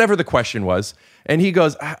it's, whatever the question was, and he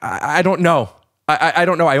goes, I don't know. I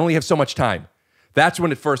don't know. I only have so much time. That's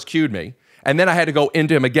when it first cued me. And then I had to go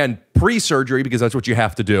into him again pre-surgery because that's what you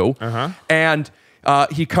have to do. And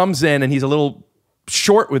he comes in and he's a little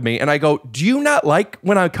short with me. And I go, do you not like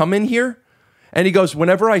when I come in here? And he goes,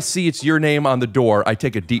 whenever I see it's your name on the door, I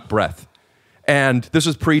take a deep breath. And this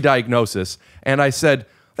was pre-diagnosis. And I said,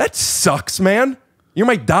 that sucks, man. You're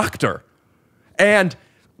my doctor. And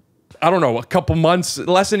I don't know, a couple months,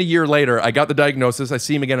 less than a year later, I got the diagnosis. I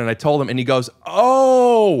see him again and I told him, and he goes,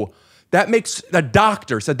 oh, the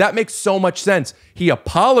doctor said that makes so much sense. He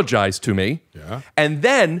apologized to me. Yeah. And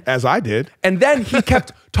then, as I did. And then he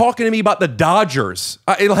kept talking to me about the Dodgers,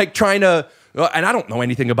 like trying to, and I don't know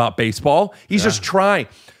anything about baseball. He's just trying.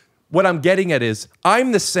 What I'm getting at is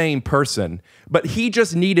I'm the same person, but he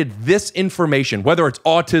just needed this information, whether it's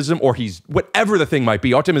autism or whatever the thing might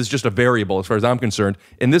be. Autism is just a variable as far as I'm concerned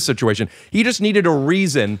in this situation. He just needed a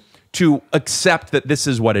reason to accept that this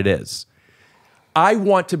is what it is. I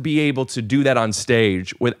want to be able to do that on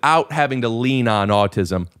stage without having to lean on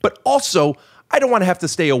autism, but also I don't want to have to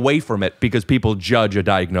stay away from it because people judge a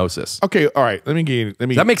diagnosis. Okay, all right. Does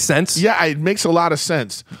that make sense? Yeah, it makes a lot of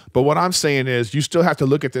sense. But what I'm saying is, you still have to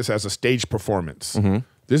look at this as a stage performance.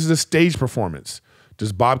 This is a stage performance.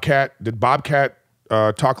 Did Bobcat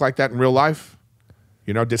talk like that in real life?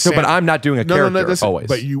 You know, but I'm not doing a character always.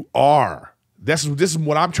 But you are. This is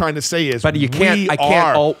what I'm trying to say is, but you can't.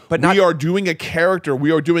 We are doing a character.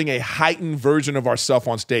 We are doing a heightened version of ourselves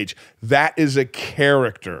on stage. That is a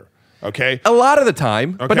character. Okay, a lot of the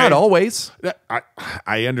time, but not always.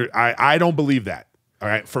 I don't believe that. All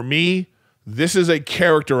right, for me, this is a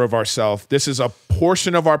character of ourselves. This is a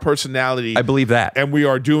portion of our personality. I believe that, and we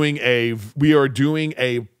are doing a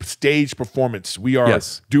stage performance. We are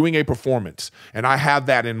doing a performance, and I have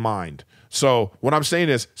that in mind. So what I'm saying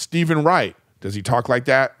is, Stephen Wright, does he talk like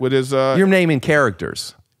that with his? You're naming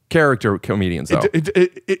character comedians, though.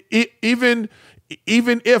 Even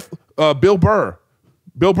if Bill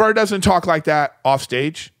Burr doesn't talk like that off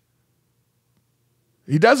stage.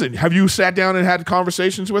 He doesn't. Have you sat down and had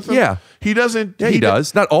conversations with him? Yeah. He doesn't. Yeah, he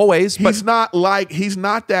does. Not always. He's not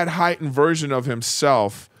that heightened version of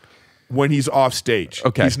himself when he's off stage.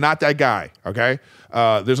 Okay. He's not that guy. Okay.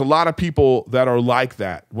 There's a lot of people that are like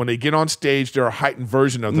that. When they get on stage, they're a heightened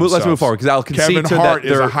version of themselves. Let's move forward, because I'll concede Kevin to Hart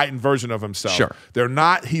that is a heightened version of himself. Sure.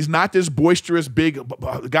 He's not this boisterous big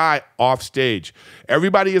guy off stage.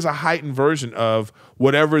 Everybody is a heightened version of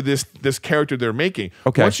whatever this character they're making.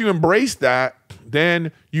 Okay. Once you embrace that,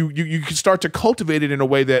 then you can start to cultivate it in a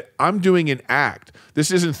way that I'm doing an act.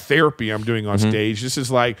 This isn't therapy I'm doing on stage. This is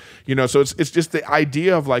like, so it's just the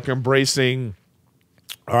idea of like embracing,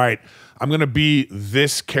 all right, I'm going to be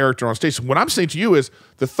this character on stage. So what I'm saying to you is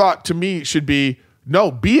the thought to me should be,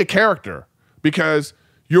 no, be a character, because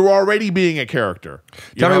you're already being a character.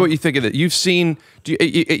 Tell me what you think of it. You've seen,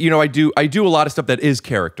 I do a lot of stuff that is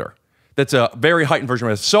character. That's a very heightened version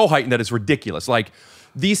of it. It's so heightened that it's ridiculous. Like,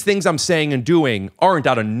 these things I'm saying and doing aren't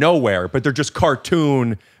out of nowhere, but they're just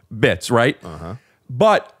cartoon bits, right?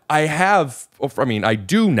 But I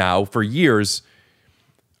do now for years.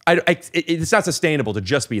 It's not sustainable to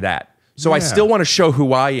just be that. So I still want to show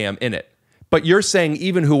who I am in it. But you're saying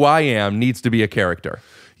even who I am needs to be a character.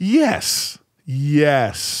 Yes.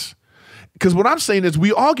 Yes. Because what I'm saying is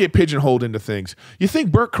we all get pigeonholed into things. You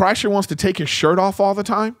think Bert Kreischer wants to take his shirt off all the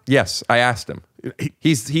time? Yes, I asked him.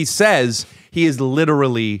 He says he is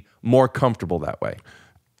literally more comfortable that way.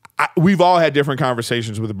 We've all had different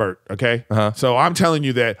conversations with Bert, okay? So I'm telling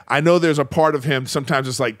you that I know there's a part of him, sometimes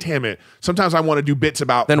it's like, damn it, sometimes I want to do bits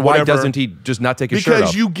about Then why doesn't he just not take his shirt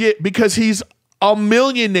off? Because he's a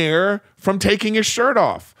millionaire from taking his shirt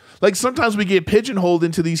off. Like, sometimes we get pigeonholed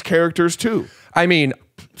into these characters too. I mean,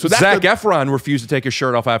 so Zac Efron refused to take his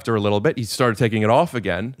shirt off after a little bit. He started taking it off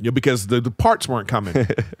again. Yeah, because the parts weren't coming.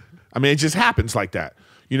 I mean, it just happens like that.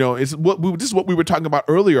 This is what we were talking about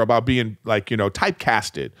earlier about being like,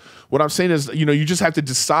 typecasted. What I'm saying is, you just have to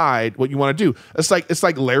decide what you want to do. It's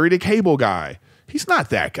like Larry the Cable Guy. He's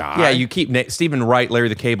not that guy. Yeah, you keep Stephen Wright, Larry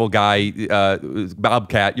the Cable Guy,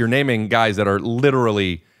 Bobcat. You're naming guys that are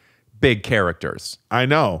literally big characters. I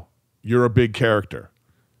know. You're a big character.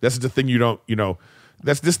 That's the thing you don't,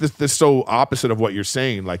 that's so opposite of what you're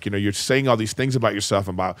saying. Like, you're saying all these things about yourself,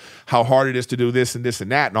 about how hard it is to do this and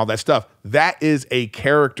that and all that stuff. That is a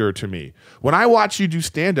character to me. When I watch you do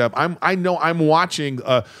stand up, I know I'm watching.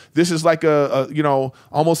 This is like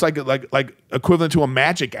almost like equivalent to a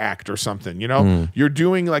magic act or something. You're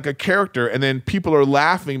doing like a character, and then people are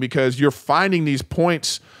laughing because you're finding these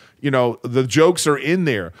points. The jokes are in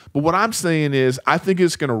there. But what I'm saying is, I think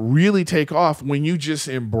it's going to really take off when you just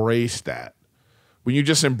embrace that.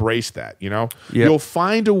 You'll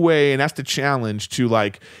find a way, and that's the challenge, to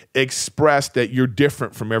like express that you're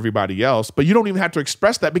different from everybody else. But you don't even have to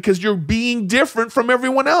express that because you're being different from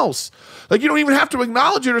everyone else. Like, you don't even have to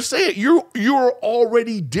acknowledge it or say it. You're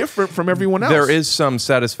already different from everyone else. There is some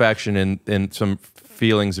satisfaction in some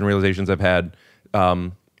feelings and realizations I've had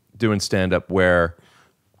doing stand-up where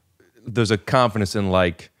there's a confidence in,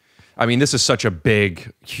 like, I mean, this is such a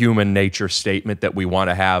big human nature statement that we want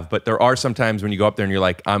to have, but there are some times when you go up there and you're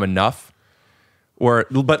like, I'm enough.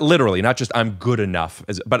 But literally, not just I'm good enough,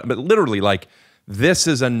 but literally like, this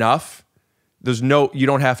is enough. There's no, you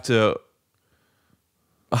don't have to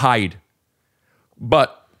hide.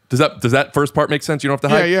 But does that first part make sense? You don't have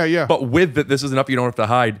to hide? Yeah. But with that, this is enough, you don't have to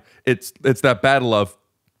hide. It's that battle of,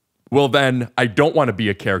 well, then I don't want to be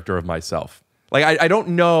a character of myself. Like, I don't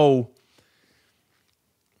know.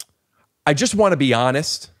 I just want to be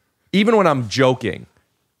honest. Even when I'm joking,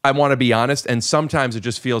 I want to be honest. And sometimes it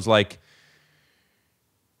just feels like,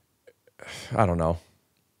 I don't know.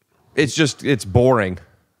 It's boring.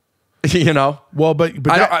 You know? Well, but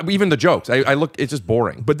even the jokes, I look, it's just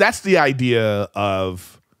boring. But that's the idea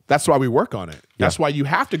of, that's why we work on it. That's why you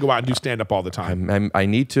have to go out and do stand-up all the time. I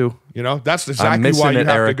need to. You know, that's exactly why you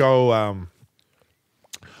have to go.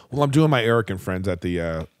 Well, I'm doing my Erik and Friends at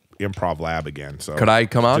the Improv Lab again. So could I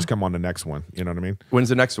come on? Just come on the next one. You know what I mean? When's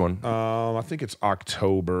the next one? I think it's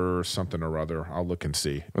October something or other. I'll look and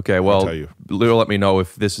see. Okay, well, I'll tell you. Lou, let me know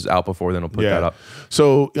if this is out before, then I'll put that up.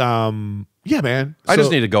 So, yeah, man. I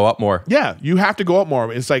just need to go up more. Yeah, you have to go up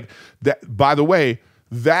more. It's like that. By the way,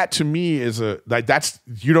 that to me is that's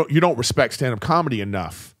you don't respect stand-up comedy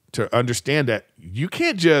enough to understand that you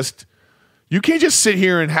can't just sit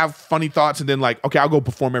here and have funny thoughts and then like, okay, I'll go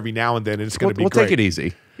perform every now and then and it's going to be great. We'll take it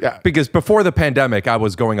easy. Yeah. Because before the pandemic, I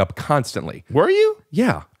was going up constantly. Were you?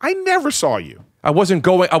 Yeah. I never saw you. I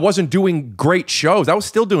wasn't doing great shows. I was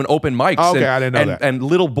still doing open mics. Okay, I didn't know that. And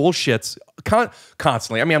little bullshits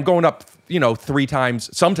constantly. I mean, I'm going up, 3 times,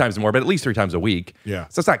 sometimes more, but at least 3 times a week. Yeah.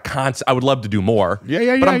 So it's not constant. I would love to do more.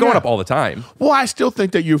 Yeah. But I'm going up all the time. Well, I still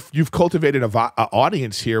think that you've cultivated an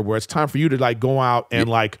audience here where it's time for you to like go out and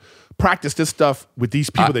like practice this stuff with these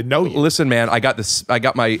people that know you. Listen, man,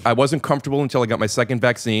 I wasn't comfortable until I got my second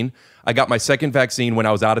vaccine. I got my second vaccine when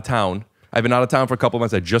I was out of town. I've been out of town for a couple of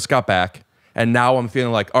months. I just got back. And now I'm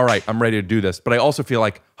feeling like, all right, I'm ready to do this. But I also feel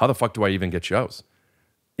like, how the fuck do I even get shows?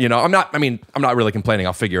 I'm not really complaining.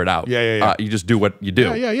 I'll figure it out. Yeah. You just do what you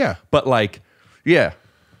do. Yeah. But like, yeah.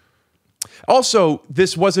 Also,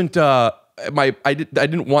 this wasn't, I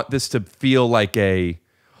didn't want this to feel like I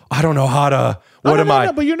don't know how to,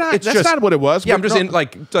 No, but you're not. That's not what it was. Yeah, I'm just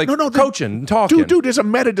coaching and talking. Dude, there's a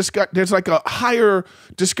meta discussion. There's like a higher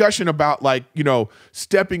discussion about like,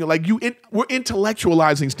 stepping, like we're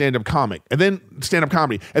intellectualizing stand-up comedy. And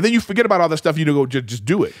then you forget about all that stuff. You go just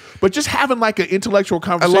do it. But just having like an intellectual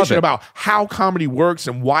conversation about how comedy works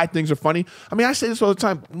and why things are funny. I mean, I say this all the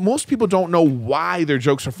time. Most people don't know why their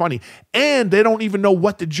jokes are funny. And they don't even know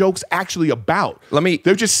what the joke's actually about.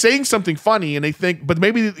 They're just saying something funny and they think, but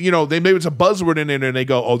maybe, maybe it's a buzzword in there and they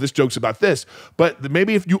go, oh, this joke's about this. But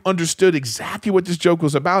maybe if you understood exactly what this joke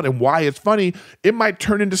was about and why it's funny, it might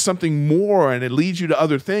turn into something more and it leads you to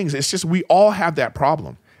other things. It's just we all have that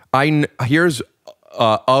problem. Here's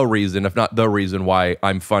a reason, if not the reason, why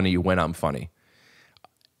I'm funny when I'm funny.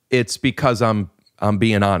 It's because I'm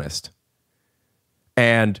being honest.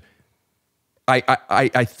 And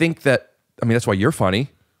I think that, that's why you're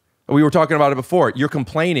funny. We were talking about it before. You're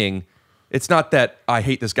complaining. It's not that I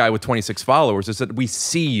hate this guy with 26 followers. It's that we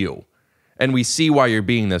see you and we see why you're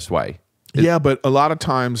being this way. Yeah, but a lot of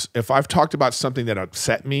times if I've talked about something that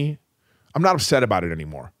upset me, I'm not upset about it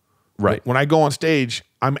anymore. Right. When I go on stage,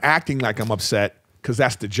 I'm acting like I'm upset because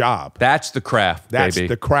that's the job. That's the craft, That's baby.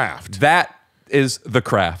 the craft. That is the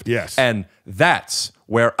craft. Yes. And that's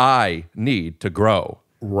where I need to grow.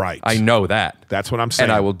 Right. I know that. That's what I'm saying.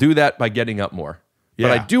 And I will do that by getting up more. Yeah.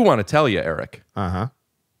 But I do want to tell you, Erik. Uh-huh.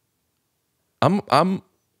 I'm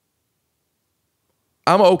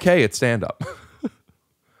okay at stand-up.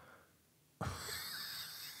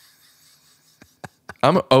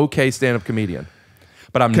 I'm an okay stand-up comedian.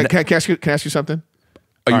 But I'm Can I ask you something?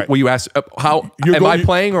 Will you ask how am I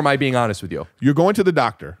playing or am I being honest with you? You're going to the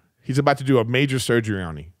doctor. He's about to do a major surgery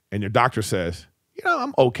on you. And your doctor says,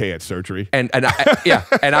 I'm okay at surgery. And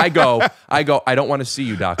I go, I don't want to see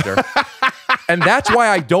you, doctor. And that's why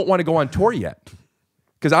I don't want to go on tour yet.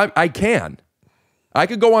 Because I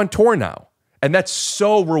could go on tour now. And that's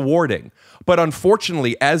so rewarding. But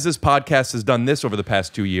unfortunately, as this podcast has done this over the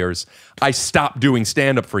past 2 years, I stopped doing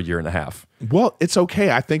stand-up for a year and a half. Well, it's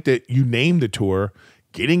okay. I think that you named the tour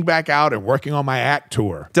Getting Back Out and Working on My Act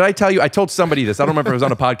Tour. Did I tell you? I told somebody this. I don't remember if it was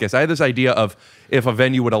on a podcast. I had this idea of, if a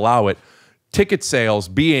venue would allow it, ticket sales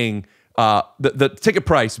being the ticket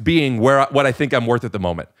price being what I think I'm worth at the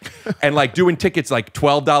moment. And like doing tickets like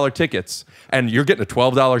 $12 tickets, and you're getting a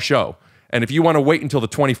 $12 show. And if you want to wait until the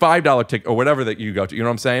 $25 ticket or whatever that you go to, you know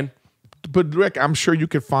what I'm saying? But Rick, I'm sure you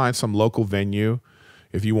could find some local venue,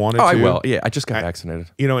 if you wanted Oh, to. I will. Yeah, I just got vaccinated.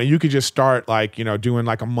 You know, and you could just start like, you know, doing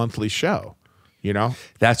like a monthly show, you know?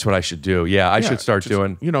 That's what I should do. Yeah, I should start just,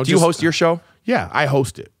 doing. you know, do you just- host your show? Yeah, I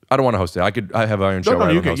host it. I don't want to host it. I have my own show. No, where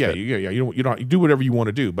I you don't can. host Yeah, it. yeah. You don't. You do whatever you want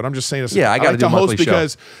to do. But I'm just saying this. Yeah, I gotta like do to a monthly host show.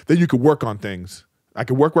 because then you could work on things. I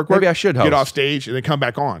could work. Maybe I should get host. off stage and then come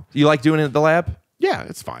back on. You like doing it at the lab? Yeah,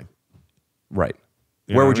 it's fine. Right.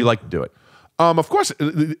 You Where know would what you I mean? like to do it? Of course,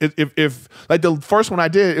 if like the first one I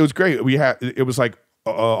did, it was great. It was like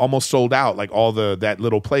almost sold out, like all that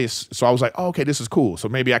little place. So I was like, oh, okay, this is cool. So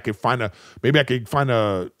maybe I could find a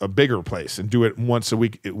bigger place and do it once a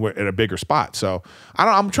week at a bigger spot. So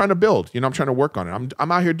I'm trying to build. You know, I'm trying to work on it.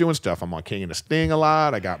 I'm out here doing stuff. I'm on King and the Sting a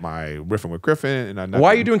lot. I got my riffing with Griffin. And Why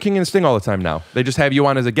are you doing King and the Sting all the time now? They just have you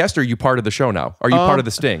on as a guest, or are you part of the show now? Are you part of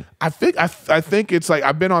the Sting? I think it's like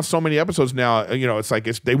I've been on so many episodes now. You know, it's like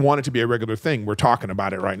they want it to be a regular thing. We're talking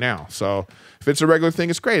about it right now. So if it's a regular thing,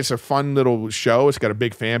 it's great. It's a fun little show. It's got a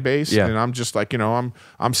big fan base. Yeah. And I'm just like, you know,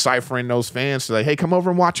 I'm ciphering those fans to like, hey, come over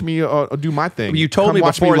and watch me do my thing. You told come me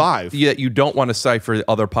watch before me live. that you don't want to cipher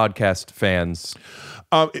other podcast fans,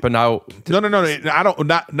 but now No. I don't.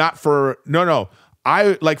 Not for no.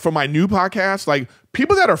 I like for my new podcast, like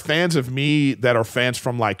people that are fans of me, that are fans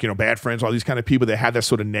from like, you know, Bad Friends, all these kind of people that have that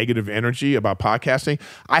sort of negative energy about podcasting.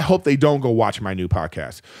 I hope they don't go watch my new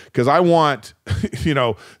podcast because I want, you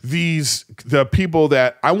know, the people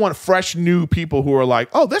that I want fresh new people who are like,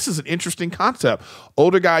 oh, this is an interesting concept.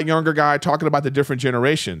 Older guy, younger guy, talking about the different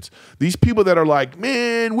generations. These people that are like,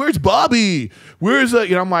 man, where's Bobby? Where's you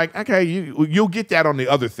know? I'm like, okay, you'll get that on the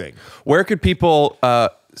other thing. where could people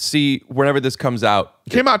see whenever this comes out?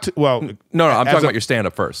 Came out to, well, No, I'm talking about your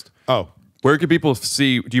stand-up first. Oh. Where can people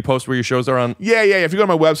see? Do you post where your shows are on? Yeah. If you go to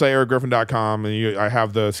my website, ericgriffin.com, and I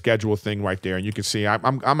have the schedule thing right there, and you can see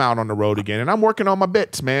I'm out on the road again, and I'm working on my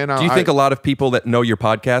bits, man. Do you think a lot of people that know your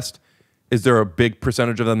podcast, is there a big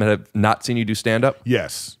percentage of them that have not seen you do stand-up?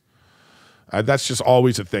 Yes. That's just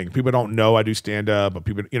always a thing. People don't know I do stand up, but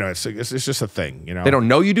people, you know, it's just a thing. You know, They don't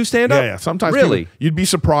know you do stand-up? Yeah. Sometimes, Really? you'd be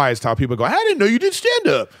surprised how people go, I didn't know you did stand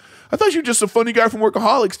up. I thought you were just a funny guy from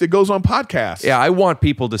Workaholics that goes on podcasts. Yeah, I want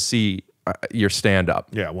people to see your stand-up.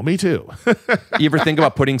 Yeah. Well, me too. You ever think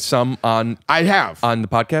about putting some on I have. the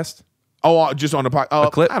podcast? Oh, just on the podcast.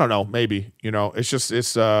 A clip? I don't know. Maybe. You know,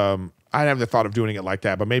 I haven't thought of doing it like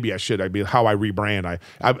that, but maybe I should. I'd be how I rebrand.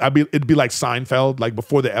 It'd be like Seinfeld. Like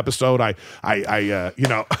before the episode, you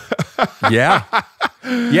know. Yeah.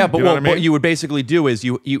 Yeah, but You know what I mean? what you would basically do is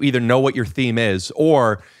you either know what your theme is,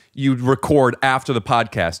 or you record after the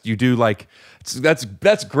podcast. You do like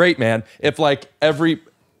that's great, man. If like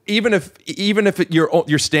even if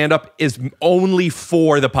your stand up is only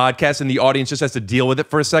for the podcast and the audience just has to deal with it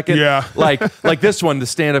for a second. Yeah. like this one, the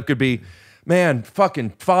stand up could be, man, fucking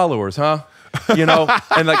followers, huh? You know,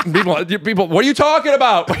 and like people, what are you talking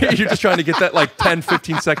about? You're just trying to get that like 10,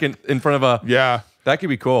 15 second in front of a, Yeah. that could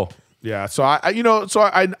be cool. Yeah, so I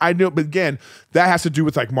know, but again, that has to do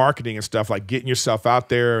with like marketing and stuff, like getting yourself out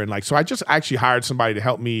there, and like, so I just actually hired somebody to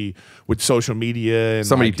help me with social media and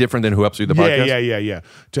Somebody like, different than who helps you with the podcast? Yeah,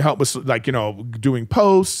 to help us, like, you know, doing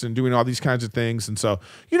posts and doing all these kinds of things, and so,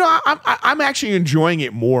 you know, I'm actually enjoying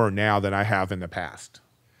it more now than I have in the past.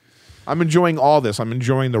 I'm enjoying all this. I'm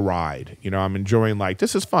enjoying the ride. You know, I'm enjoying like,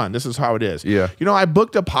 this is fun. This is how it is. Yeah. You know, I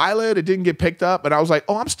booked a pilot. It didn't get picked up, but I was like,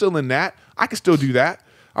 oh, I'm still in that. I can still do that.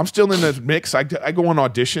 I'm still in the mix. I go on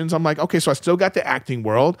auditions. I'm like, okay, so I still got the acting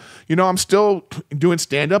world. You know, I'm still doing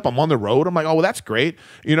stand-up. I'm on the road. I'm like, oh, well, that's great.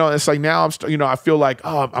 You know, it's like now I feel like,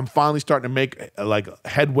 oh, I'm finally starting to make like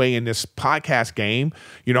headway in this podcast game.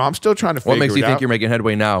 You know, I'm still trying to figure it out. What makes you think you're making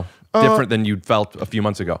headway now, different than you felt a few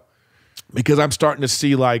months ago? Because I'm starting to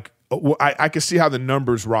see like, I can see how the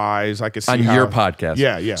numbers rise. I can see on your podcast.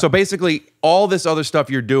 Yeah. So basically, all this other stuff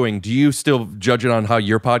you're doing, do you still judge it on how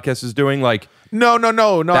your podcast is doing? Like, No.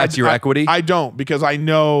 That's your equity? I don't, because I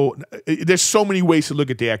know there's so many ways to look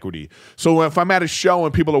at the equity. So if I'm at a show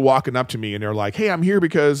and people are walking up to me and they're like, hey, I'm here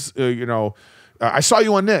because, you know, I saw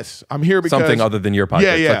you on this. I'm here because something other than your podcast.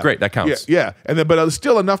 Yeah, yeah. Like, great, that counts. Yeah. And then, but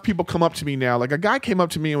still enough people come up to me now. Like a guy came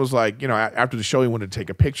up to me and was like, you know, after the show, he wanted to take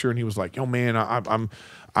a picture and he was like, yo, man,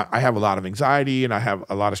 I have a lot of anxiety and I have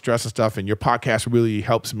a lot of stress and stuff, and your podcast really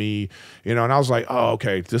helps me, you know. And I was like, oh,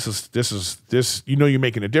 okay, this, you know, you're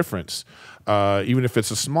making a difference. Even if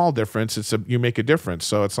it's a small difference, you make a difference.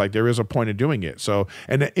 So it's like there is a point of doing it. So,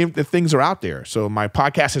 and the things are out there. So my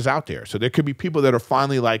podcast is out there. So there could be people that are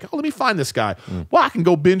finally like, oh, let me find this guy. Well, I can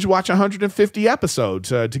go binge watch 150 episodes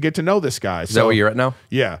to get to know this guy. Is that where you're at now?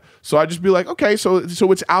 Yeah. So I just be like, okay, so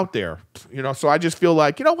it's out there, you know. So I just feel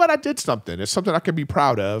like, you know what, I did something. It's something I can be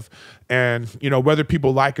proud of, And whether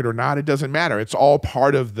people like it or not, it doesn't matter. It's all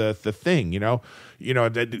part of the thing.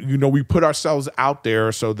 We put ourselves out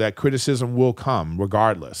there so that criticism will come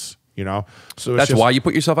regardless. So That's why you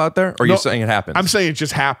put yourself out there, or you're saying it happens? I'm saying it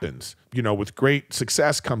just happens. With great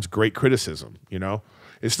success comes great criticism.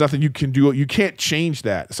 It's nothing you can do. You can't change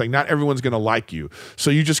that. It's like not everyone's going to like you.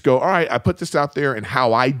 So you just go, all right, I put this out there, and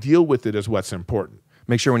how I deal with it is what's important.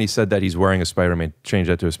 Make sure when he said that he's wearing a Spider-Man, change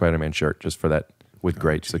that to a Spider-Man shirt just for that. With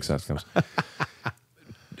great success comes.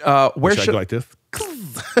 Where should I go like this?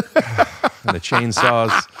 And the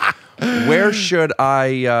chainsaws. Where should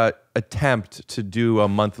I attempt to do a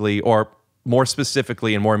monthly, or more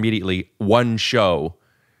specifically and more immediately, one show?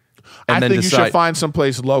 And I then think you should find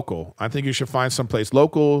someplace local. I think you should find someplace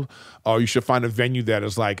local, or you should find a venue that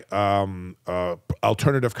is like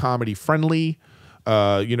alternative comedy friendly.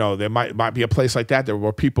 There might be a place like that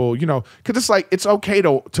where people, because it's like it's okay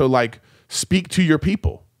to like speak to your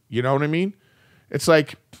people. You know what I mean? It's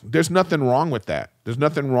like there's nothing wrong with that. There's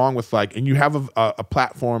nothing wrong with and you have a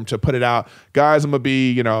platform to put it out. Guys, I'm gonna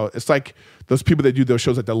be, it's like those people that do those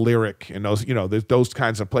shows at the Lyric and those, there's those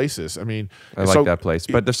kinds of places. I mean, I like that place.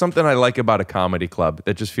 But there's something I like about a comedy club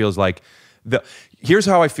that just feels like here's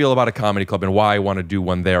how I feel about a comedy club and why I want to do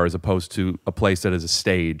one there as opposed to a place that is a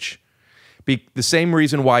stage. The same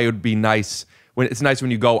reason why it would be nice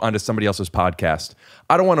when you go onto somebody else's podcast.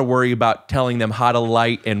 I don't want to worry about telling them how to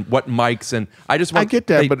light and what mics, and I get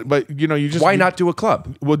that, but you just why not do a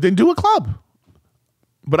club? Well, then do a club.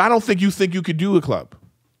 But I don't think you could do a club.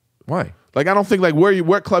 Why? Like I don't think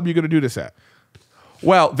what club you going to do this at?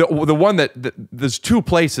 Well, the one that there's two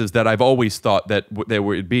places that I've always thought that there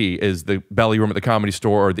would be is the Belly Room at the Comedy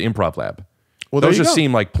Store or the Improv Lab. Well, those just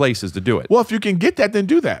seem like places to do it. Well, if you can get that, then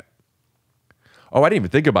do that. Oh, I didn't even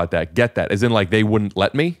think about that. Get that. As in, like, they wouldn't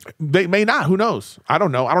let me? They may not. Who knows? I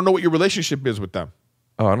don't know. I don't know what your relationship is with them.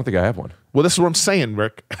 Oh, I don't think I have one. Well, this is what I'm saying,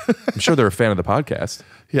 Rick. I'm sure they're a fan of the podcast.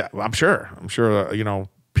 Yeah, I'm sure.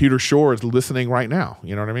 Peter Shore is listening right now.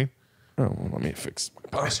 You know what I mean? Oh, well, let me fix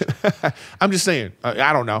my posture. I'm just saying.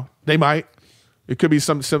 I don't know. They might. It could be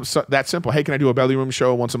some that simple. Hey, can I do a Belly Room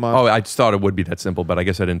show once a month? Oh, I just thought it would be that simple, but I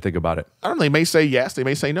guess I didn't think about it. I don't know. They may say yes. They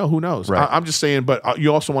may say no. Who knows? Right. I'm just saying, but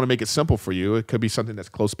you also want to make it simple for you. It could be something that's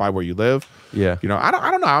close by where you live. Yeah. I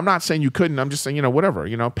don't know. I'm not saying you couldn't. I'm just saying, whatever.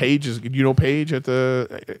 Paige is, Paige at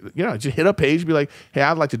the, just hit up Paige, be like, hey,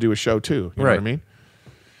 I'd like to do a show too. You know what I mean?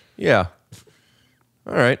 Yeah.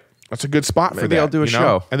 All right. That's a good spot for that. Maybe I'll do a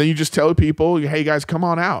show. And then you just tell people, hey guys, come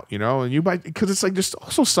on out, and you might, because it's like there's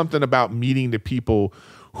also something about meeting the people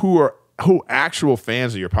who actual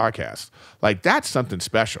fans of your podcast. Like that's something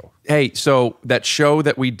special. Hey, so that show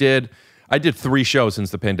that we did, I did 3 shows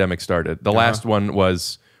since the pandemic started. The last one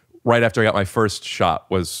was right after I got my first shot,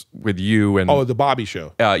 was with you and the Bobby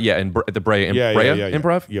show. Yeah, at the Brea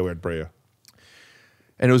Improv. Yeah, we're at Brea.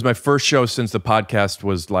 And it was my first show since the podcast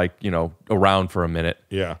was like, around for a minute.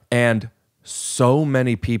 Yeah. And so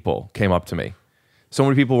many people came up to me. So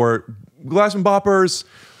many people were Glassman boppers,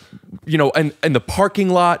 and the parking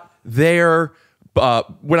lot there.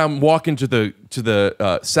 When I'm walking to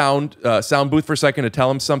the sound booth for a second to tell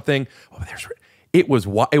them something. Oh, it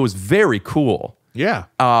was very cool. Yeah.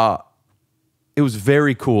 It was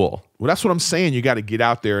very cool. Well, that's what I'm saying. You got to get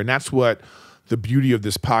out there, and that's what the beauty of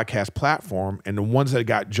this podcast platform, and the ones that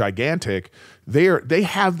got gigantic, they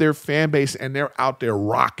have their fan base and they're out there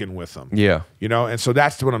rocking with them. Yeah. And so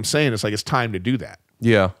that's what I'm saying. It's like, it's time to do that.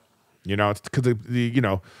 Yeah. It's because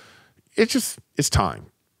it's time.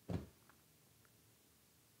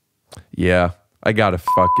 Yeah. I gotta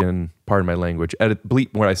fucking, pardon my language,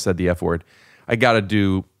 bleep where I said the F word.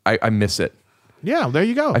 I miss it. Yeah, there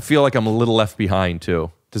you go. I feel like I'm a little left behind too.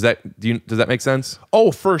 Does that make sense?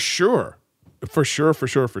 Oh, for sure. For sure.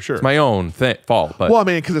 It's my own fault, but well, I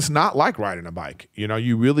mean, because it's not like riding a bike.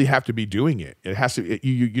 You really have to be doing it. It has to.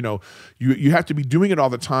 You have to be doing it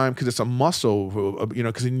all the time because it's a muscle.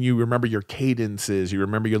 Because then you remember your cadences, you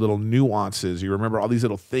remember your little nuances, you remember all these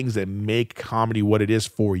little things that make comedy what it is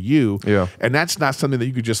for you. Yeah, and that's not something that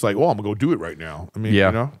you could just like, oh, I'm gonna go do it right now. I mean,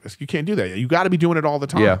 you can't do that. You got to be doing it all the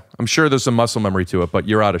time. Yeah, I'm sure there's some muscle memory to it, but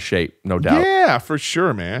you're out of shape, no doubt. Yeah, for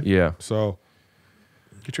sure, man. Yeah. So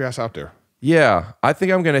get your ass out there. Yeah, I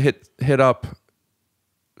think I'm gonna hit up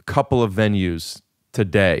a couple of venues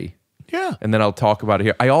today. Yeah, and then I'll talk about it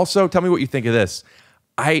here. I also, tell me what you think of this.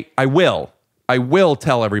 I will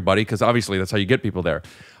tell everybody, because obviously that's how you get people there.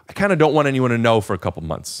 I kind of don't want anyone to know for a couple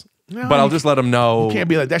months, but I'll just let them know. You can't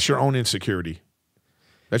be like, that's your own insecurity.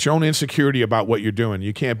 That's your own insecurity about what you're doing.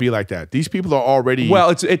 You can't be like that. These people are already. Well,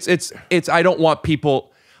 it's. I don't want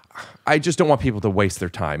people. I just don't want people to waste their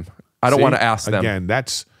time. I don't want to ask them. Again,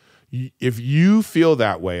 If you feel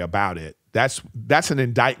that way about it, that's an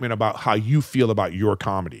indictment about how you feel about your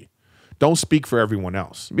comedy. Don't speak for everyone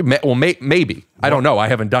else. Well, maybe. I don't know. I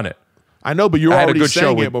haven't done it. I know, but you're I had a already good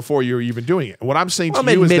saying show it before you're even doing it. What I'm saying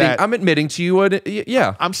to you is that I'm admitting to you.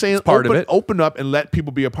 Yeah, I'm saying part of it. Open up and let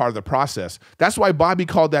people be a part of the process. That's why Bobby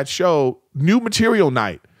called that show New Material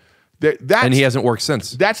Night. And he hasn't worked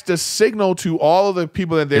since. That's the signal to all of the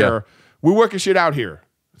people that there. We're working shit out here.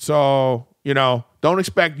 So, don't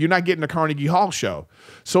expect, you're not getting a Carnegie Hall show.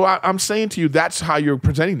 So I'm saying to you, that's how you're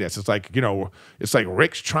presenting this. It's like, it's like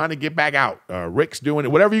Rick's trying to get back out. Rick's doing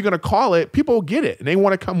it. Whatever you're going to call it, people will get it. And they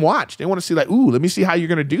want to come watch. They want to see like, ooh, let me see how you're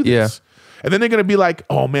going to do this. Yeah. And then they're going to be like,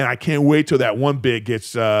 oh man, I can't wait till that one bit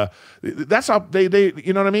gets, that's how they,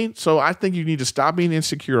 you know what I mean? So I think you need to stop being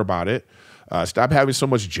insecure about it. Stop having so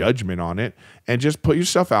much judgment on it and just put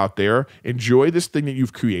yourself out there. Enjoy this thing that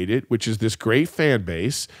you've created, which is this great fan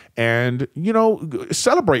base, and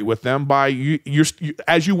celebrate with them by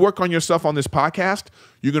as you work on yourself on this podcast.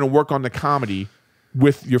 You're going to work on the comedy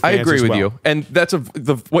with your fans. I agree as with well. you, and that's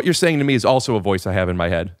what you're saying to me is also a voice I have in my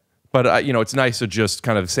head. But it's nice to just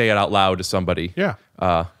kind of say it out loud to somebody. Yeah.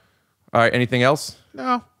 All right. Anything else?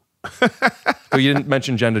 No. Oh, you didn't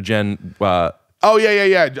mention Gen to Gen. Oh,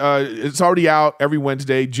 yeah. It's already out every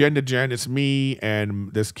Wednesday. Gen to Gen. It's me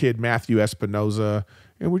and this kid, Matthew Espinoza.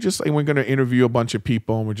 And we're going to interview a bunch of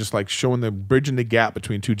people. And we're just like bridging the gap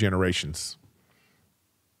between two generations.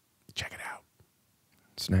 Check it out.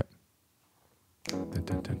 Snap. Oh,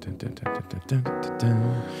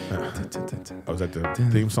 is that the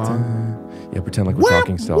theme song? Yeah, pretend like we're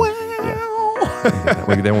talking still.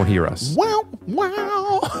 Yeah. They won't hear us. Wow.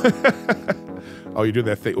 Oh, you do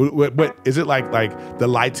that thing. What is it like the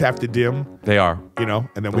lights have to dim? They are. And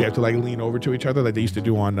then we have to like lean over to each other like they used to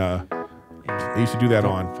do on they used to do that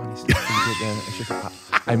on. Funny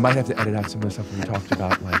stuff. I might have to edit out some of the stuff we talked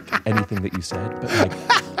about, like anything that you said, but like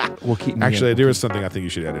we'll keep Actually, there is something I think you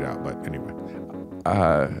should edit out, but anyway.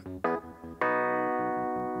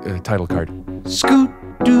 Title card. Scoot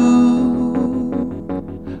doo,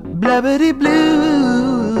 blabbity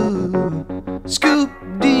blue, scoop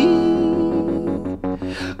dee.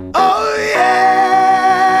 Oh,